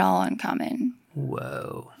not at all uncommon.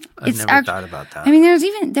 Whoa. I've never thought about that. I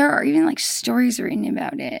mean, there are even like stories written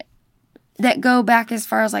about it that go back as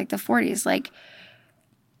far as like the 40s. Like,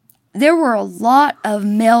 there were a lot of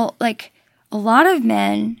men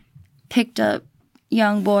picked up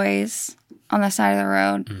young boys on the side of the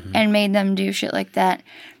road and made them do shit like that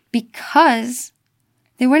because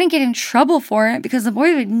they wouldn't get in trouble for it because the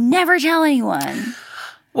boys would never tell anyone.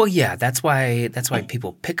 Well, yeah, that's why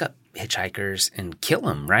people pick up hitchhikers and kill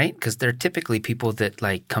them, right? Because they're typically people that,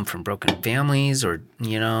 like, come from broken families or,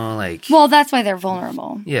 like... Well, that's why they're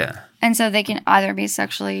vulnerable. Yeah. And so they can either be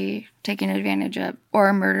sexually taken advantage of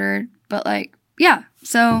or murdered. But, like, yeah.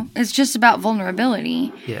 So it's just about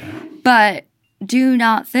vulnerability. Yeah. But do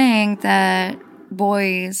not think that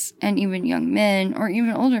boys and even young men or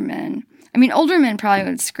even older men... I mean, older men probably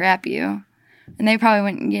would scrap you. And they probably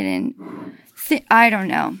wouldn't get in... I don't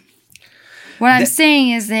know. What I'm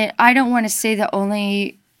saying is that I don't want to say that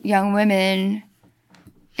only young women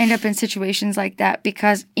end up in situations like that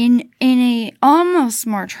because in a almost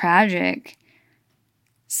more tragic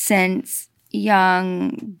sense,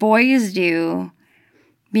 young boys do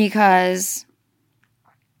because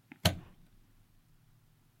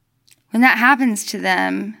when that happens to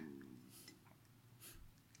them,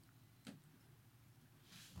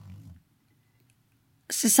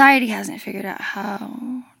 society hasn't figured out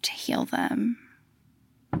how to heal them.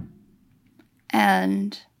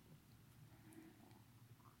 And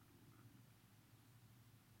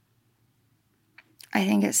I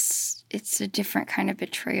think it's a different kind of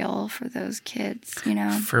betrayal for those kids, you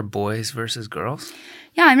know? For boys versus girls?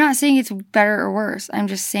 Yeah, I'm not saying it's better or worse. I'm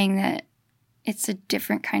just saying that it's a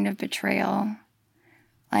different kind of betrayal.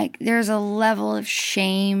 Like, there's a level of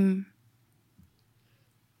shame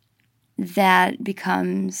that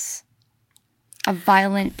becomes a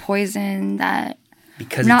violent poison that...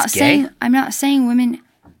 Because it's gay? I'm not saying women...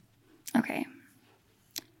 Okay.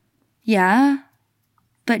 Yeah,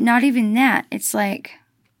 but not even that. It's like,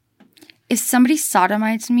 if somebody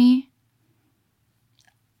sodomized me,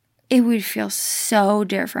 it would feel so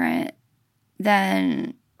different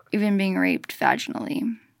than even being raped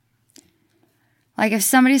vaginally. Like, if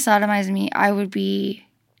somebody sodomized me, I would be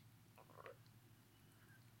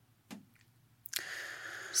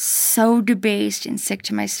so debased and sick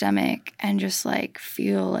to my stomach and just, like,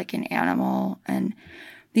 feel like an animal. And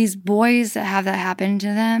these boys that have that happen to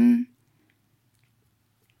them,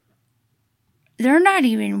 they're not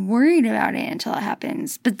even worried about it until it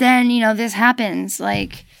happens. But then, you know, this happens.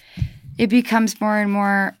 Like, it becomes more and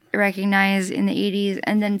more recognized in the 80s.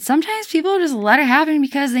 And then sometimes people just let it happen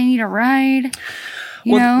because they need a ride.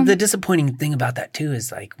 You know? The disappointing thing about that, too,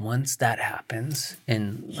 is, like, once that happens,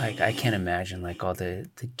 and, like, I can't imagine, like, all the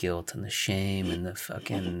guilt and the shame and the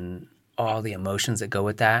fucking... all the emotions that go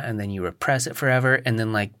with that, and then you repress it forever, and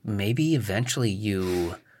then, like, maybe eventually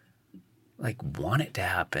you... like, want it to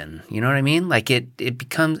happen. You know what I mean? Like, it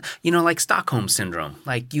becomes, you know, like Stockholm Syndrome.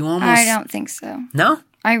 Like, you almost... I don't think so. No?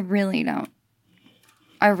 I really don't.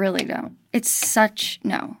 It's such...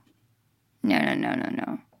 No.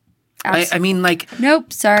 No. I mean, like...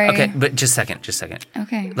 Nope, sorry. Okay, but just a second.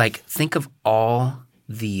 Okay. Like, think of all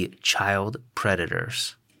the child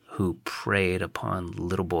predators who preyed upon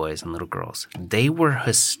little boys and little girls. They were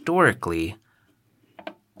historically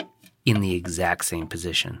in the exact same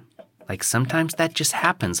position. Like, sometimes that just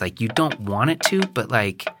happens. Like, you don't want it to, but,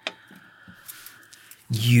 like,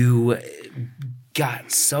 you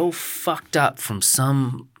got so fucked up from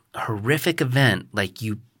some horrific event, like,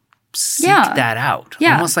 you seek that out.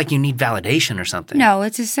 Yeah. Almost like you need validation or something. No,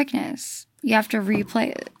 it's a sickness. You have to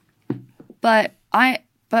replay it. But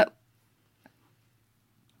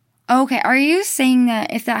okay, are you saying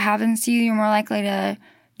that if that happens to you, you're more likely to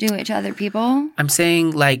do it to other people? I'm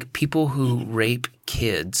saying, like, people who rape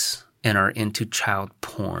kids and are into child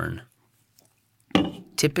porn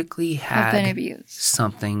typically have been abused.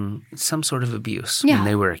 some sort of abuse when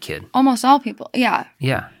they were a kid. Almost all people, yeah.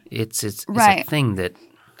 Yeah, it's right. a thing that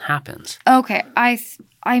happens. Okay,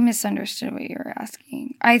 I misunderstood what you were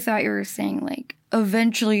asking. I thought you were saying, like,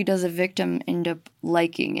 eventually does a victim end up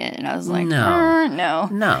liking it? And I was like, no.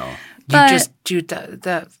 No. But, you just do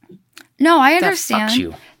that. No, I understand. That fucks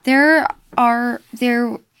you.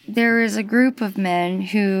 There is a group of men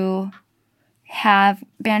who have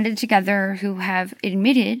banded together, who have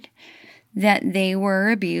admitted that they were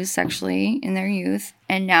abused sexually in their youth,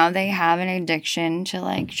 and now they have an addiction to,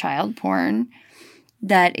 like, child porn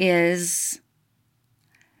that is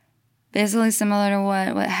basically similar to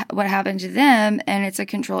what happened to them, and it's a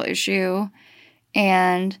control issue.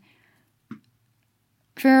 And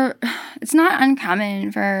it's not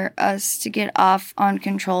uncommon for us to get off on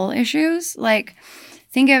control issues. Like,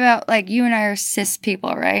 think about, like, you and I are cis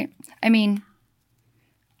people, right? I mean,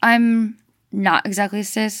 I'm not exactly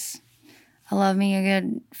cis. I love me a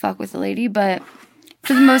good fuck with a lady, but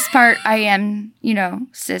for the most part, I am, you know,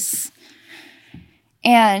 cis.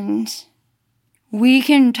 And we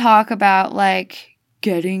can talk about, like,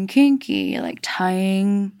 getting kinky, like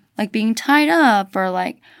tying, like being tied up or,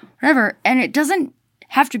 like, whatever. And it doesn't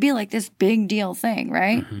have to be, like, this big deal thing,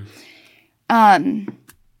 right? Mm-hmm.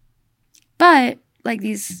 But, like,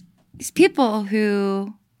 these people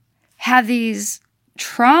who have these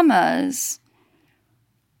traumas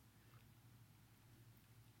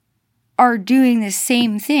are doing the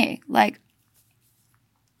same thing. Like,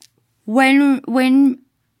 when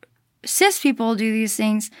cis people do these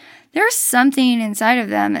things, there's something inside of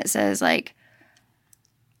them that says, like,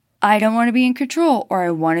 I don't want to be in control, or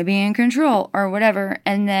I want to be in control, or whatever.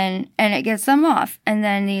 And it gets them off. And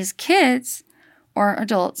then these kids or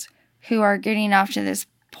adults who are getting off to this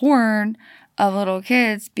porn of little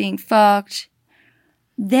kids being fucked,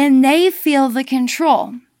 then they feel the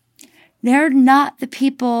control. They're not the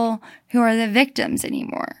people who are the victims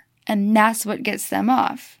anymore. And that's what gets them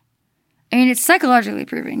off. I mean, it's psychologically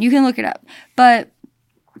proven. You can look it up. But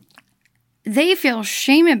they feel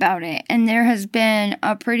shame about it. And there has been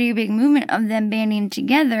a pretty big movement of them banding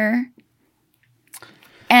together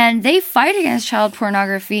And they fight against child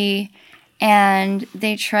pornography, and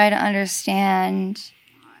they try to understand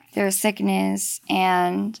their sickness,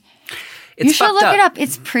 and you should look it up.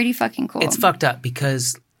 It's pretty fucking cool. It's fucked up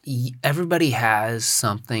because everybody has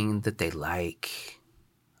something that they like.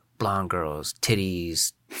 Blonde girls,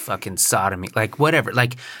 titties, fucking sodomy, like whatever.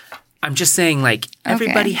 Like, I'm just saying, like,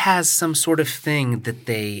 everybody has some sort of thing that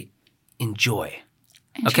they enjoy.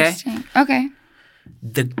 Okay? Okay.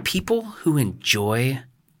 The people who enjoy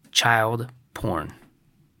child porn,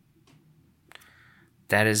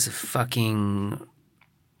 that is a fucking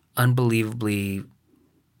unbelievably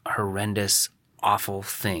horrendous, awful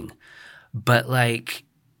thing. But, like,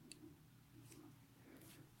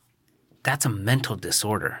 that's a mental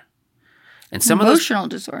disorder. And some emotional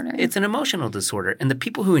disorder. It's an emotional disorder. And the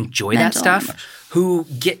people who enjoy that stuff, who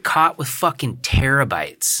get caught with fucking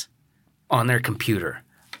terabytes on their computer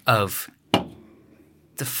of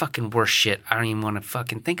the fucking worst shit, I don't even want to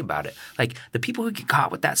fucking think about it. Like, the people who get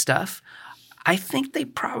caught with that stuff, I think they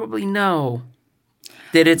probably know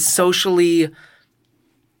that it's socially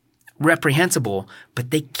reprehensible,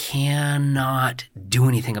 but they cannot do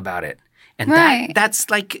anything about it. And that's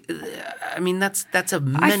like, I mean, that's a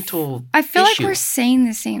mental I feel issue. like we're saying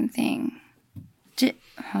the same thing.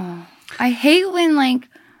 I hate when, like,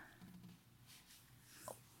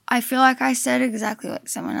 I feel like I said exactly what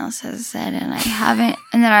someone else has said, and I haven't.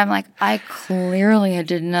 And then I'm like, I clearly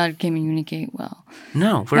did not communicate well.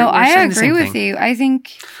 No, I agree with you. I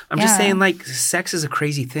think I'm just saying, like, sex is a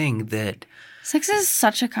crazy thing that. Sex is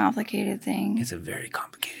such a complicated thing. It's a very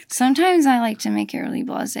complicated thing. Sometimes I like to make it really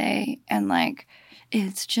blasé and, like,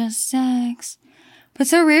 it's just sex. But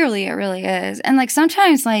so rarely it really is. And, like,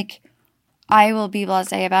 sometimes, like, I will be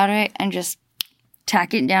blasé about it and just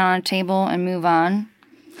tack it down on a table and move on.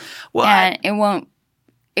 Well, and it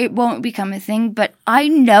won't become a thing. But I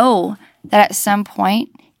know that at some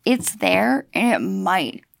point it's there and it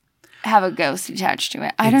might have a ghost attached to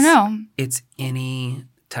it. I don't know. It's any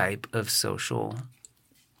type of social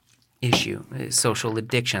issue, social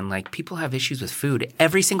addiction. Like, people have issues with food.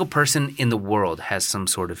 Every single person in the world has some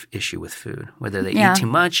sort of issue with food, whether they eat too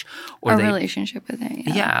much or they relationship with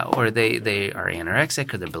it. Yeah, or they are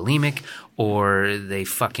anorexic or they're bulimic or they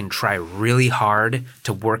fucking try really hard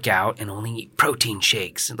to work out and only eat protein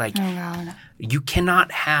shakes. Like, oh God. You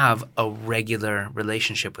cannot have a regular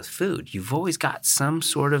relationship with food. You've always got some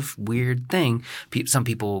sort of weird thing. Some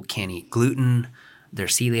people can't eat gluten. They're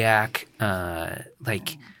celiac.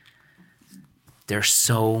 Like, there's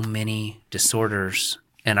so many disorders,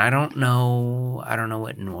 and I don't know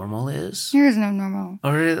what normal is. There is no normal.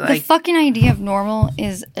 Or, like, the fucking idea of normal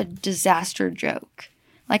is a disaster joke.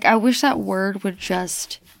 Like, I wish that word would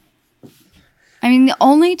just. I mean, the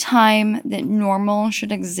only time that normal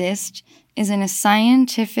should exist is in a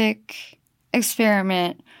scientific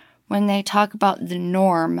experiment when they talk about the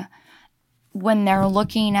norm, when they're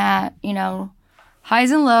looking at,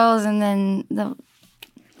 highs and lows, and then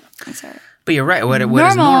I'm sorry. But you're right. What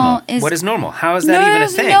is normal? What is normal? How is that even a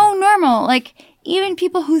thing? No normal. Like, even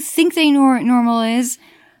people who think they know what normal is,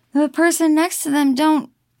 the person next to them don't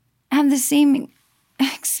have the same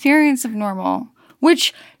experience of normal,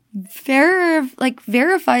 which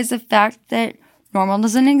verifies the fact that normal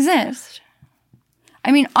doesn't exist.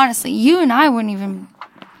 I mean, honestly, you and I wouldn't even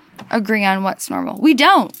agree on what's normal. We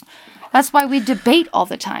don't. That's why we debate all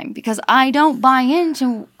the time, because I don't buy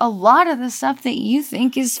into a lot of the stuff that you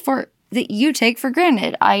think that you take for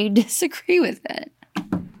granted. I disagree with it.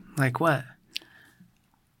 Like what?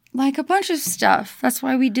 Like a bunch of stuff. That's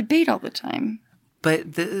why we debate all the time.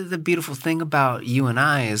 But the beautiful thing about you and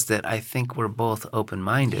I is that I think we're both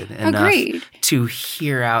open-minded enough to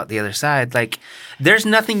hear out the other side. Like, there's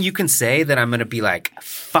nothing you can say that I'm going to be like,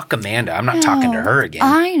 fuck Amanda, I'm not talking to her again.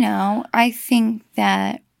 I know. I think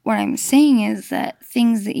that what I'm saying is that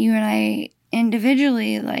things that you and I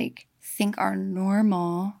individually, like, think are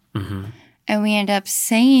normal, and we end up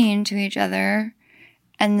saying to each other,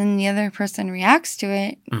 and then the other person reacts to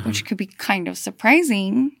it, which could be kind of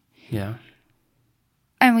surprising. Yeah.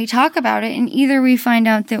 And we talk about it, and either we find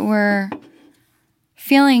out that we're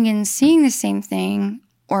feeling and seeing the same thing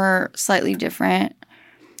or slightly different.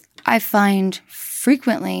 I find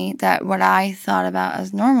frequently that what I thought about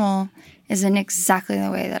as normal isn't exactly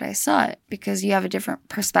the way that I saw it, because you have a different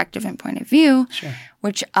perspective and point of view,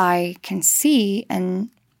 which I can see.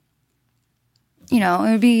 And, it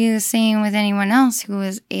would be the same with anyone else who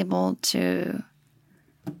is able to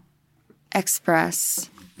express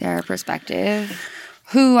their perspective.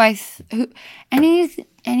 Anytime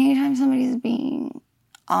somebody's being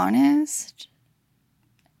honest.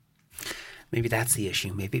 Maybe that's the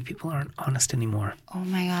issue. Maybe people aren't honest anymore. Oh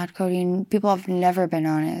my God, Cody, people have never been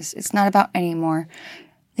honest. It's not about anymore.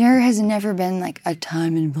 There has never been like a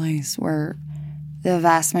time and place where the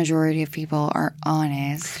vast majority of people are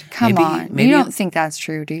honest. Come on. Maybe, you don't think that's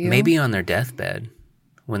true, do you? Maybe on their deathbed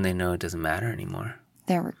when they know it doesn't matter anymore.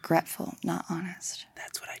 They're regretful, not honest.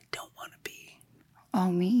 That's what I don't want to be.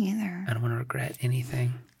 Oh, me either. I don't want to regret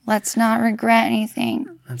anything. Let's not regret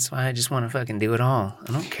anything. That's why I just want to fucking do it all.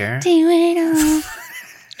 I don't care. Do it all.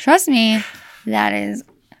 Trust me, that is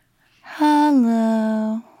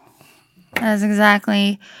hello. That is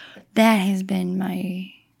exactly, that has been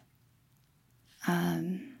my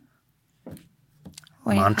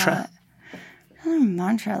what mantra? Do you call it? Not a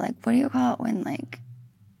mantra, like what do you call it when like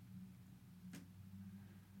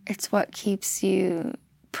it's what keeps you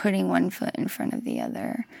putting one foot in front of the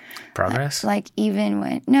other. Progress? Like even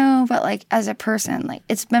when, no, but like as a person, like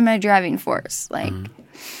it's been my driving force. Like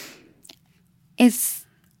it's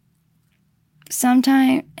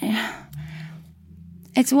sometimes,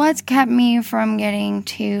 it's what's kept me from getting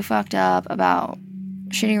too fucked up about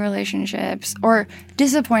shitty relationships or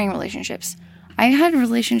disappointing relationships. I had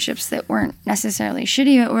relationships that weren't necessarily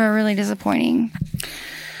shitty, but were really disappointing.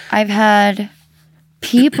 I've had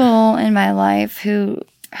people in my life who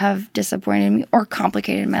have disappointed me or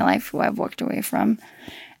complicated my life who I've walked away from.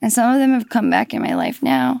 And some of them have come back in my life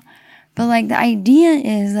now. But like the idea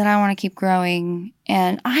is that I want to keep growing,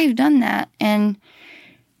 and I've done that, and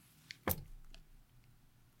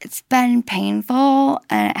it's been painful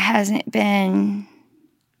and it hasn't been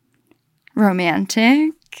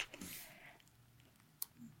romantic.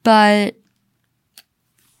 But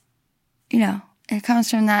you know, it comes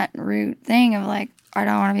from that root thing of like, I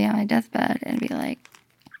don't want to be on my deathbed and be like,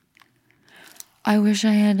 I wish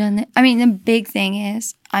I had done that. I mean, the big thing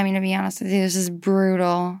is, I'm going to be honest with you, this is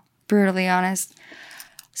brutally honest.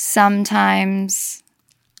 Sometimes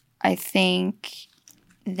I think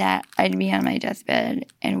that I'd be on my deathbed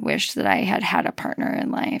and wish that I had had a partner in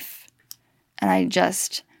life. And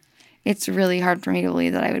it's really hard for me to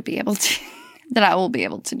believe that I would be able to, that I will be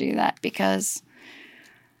able to do that, because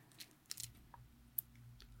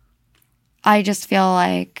I just feel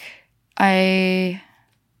like I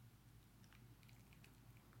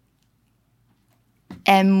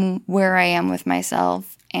am where I am with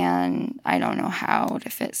myself, and I don't know how to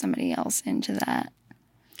fit somebody else into that.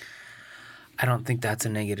 I don't think that's a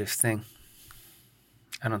negative thing.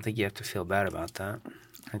 I don't think you have to feel bad about that.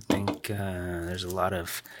 I think there's a lot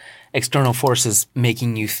of external forces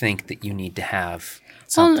making you think that you need to have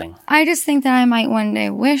something. Well, I just think that I might one day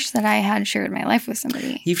wish that I had shared my life with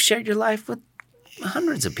somebody. You've shared your life with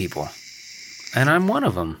hundreds of people, and I'm one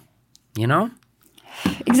of them, you know?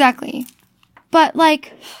 Exactly. But,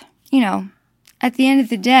 like, you know, at the end of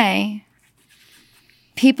the day,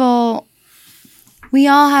 we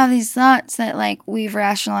all have these thoughts that, like, we've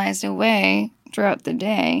rationalized away throughout the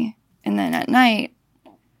day. And then at night,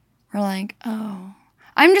 we're like, oh.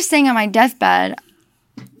 I'm just saying on my deathbed,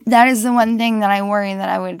 that is the one thing that I worry that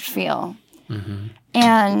I would feel. Mm-hmm.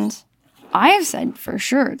 And I have said for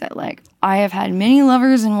sure that, like, I have had many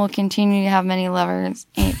lovers and will continue to have many lovers.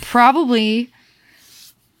 And it probably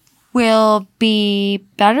will be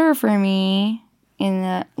better for me in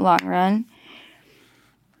the long run.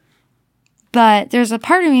 But there's a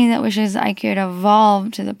part of me that wishes I could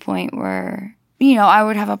evolve to the point where, you know, I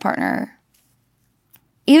would have a partner.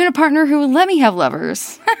 Even a partner who would let me have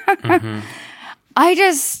lovers. Mm-hmm. I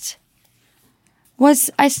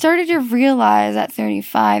started to realize at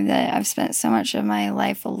 35 that I've spent so much of my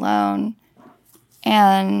life alone.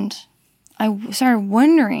 And I started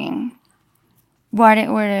wondering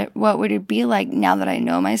what would it be like now that I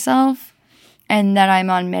know myself and that I'm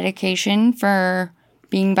on medication for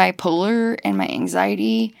being bipolar and my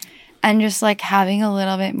anxiety, and just like having a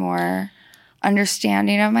little bit more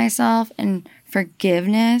understanding of myself and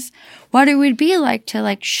forgiveness, what it would be like to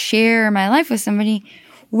like share my life with somebody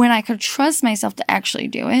when I could trust myself to actually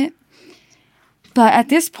do it. But at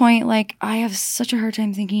this point, like, I have such a hard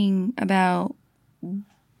time thinking about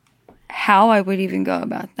how I would even go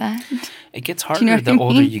about that. It gets harder the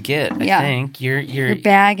older you get, I think. Your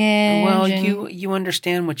baggage. Well, you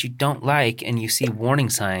understand what you don't like, and you see warning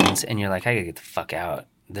signs, and you're like, I gotta get the fuck out.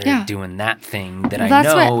 They're doing that thing that I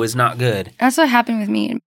know is not good. That's what happened with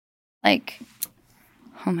me. Like,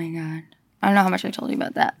 oh my God. I don't know how much I told you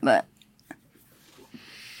about that, but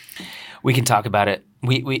we can talk about it.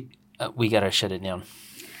 We gotta shut it down.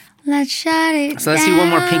 Let's shut it down. So let's do one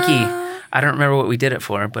more pinky. I don't remember what we did it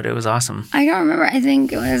for, but it was awesome. I don't remember. I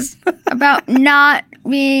think it was about not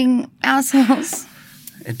being assholes.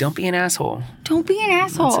 Don't be an asshole. Don't be an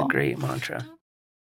asshole. That's a great mantra.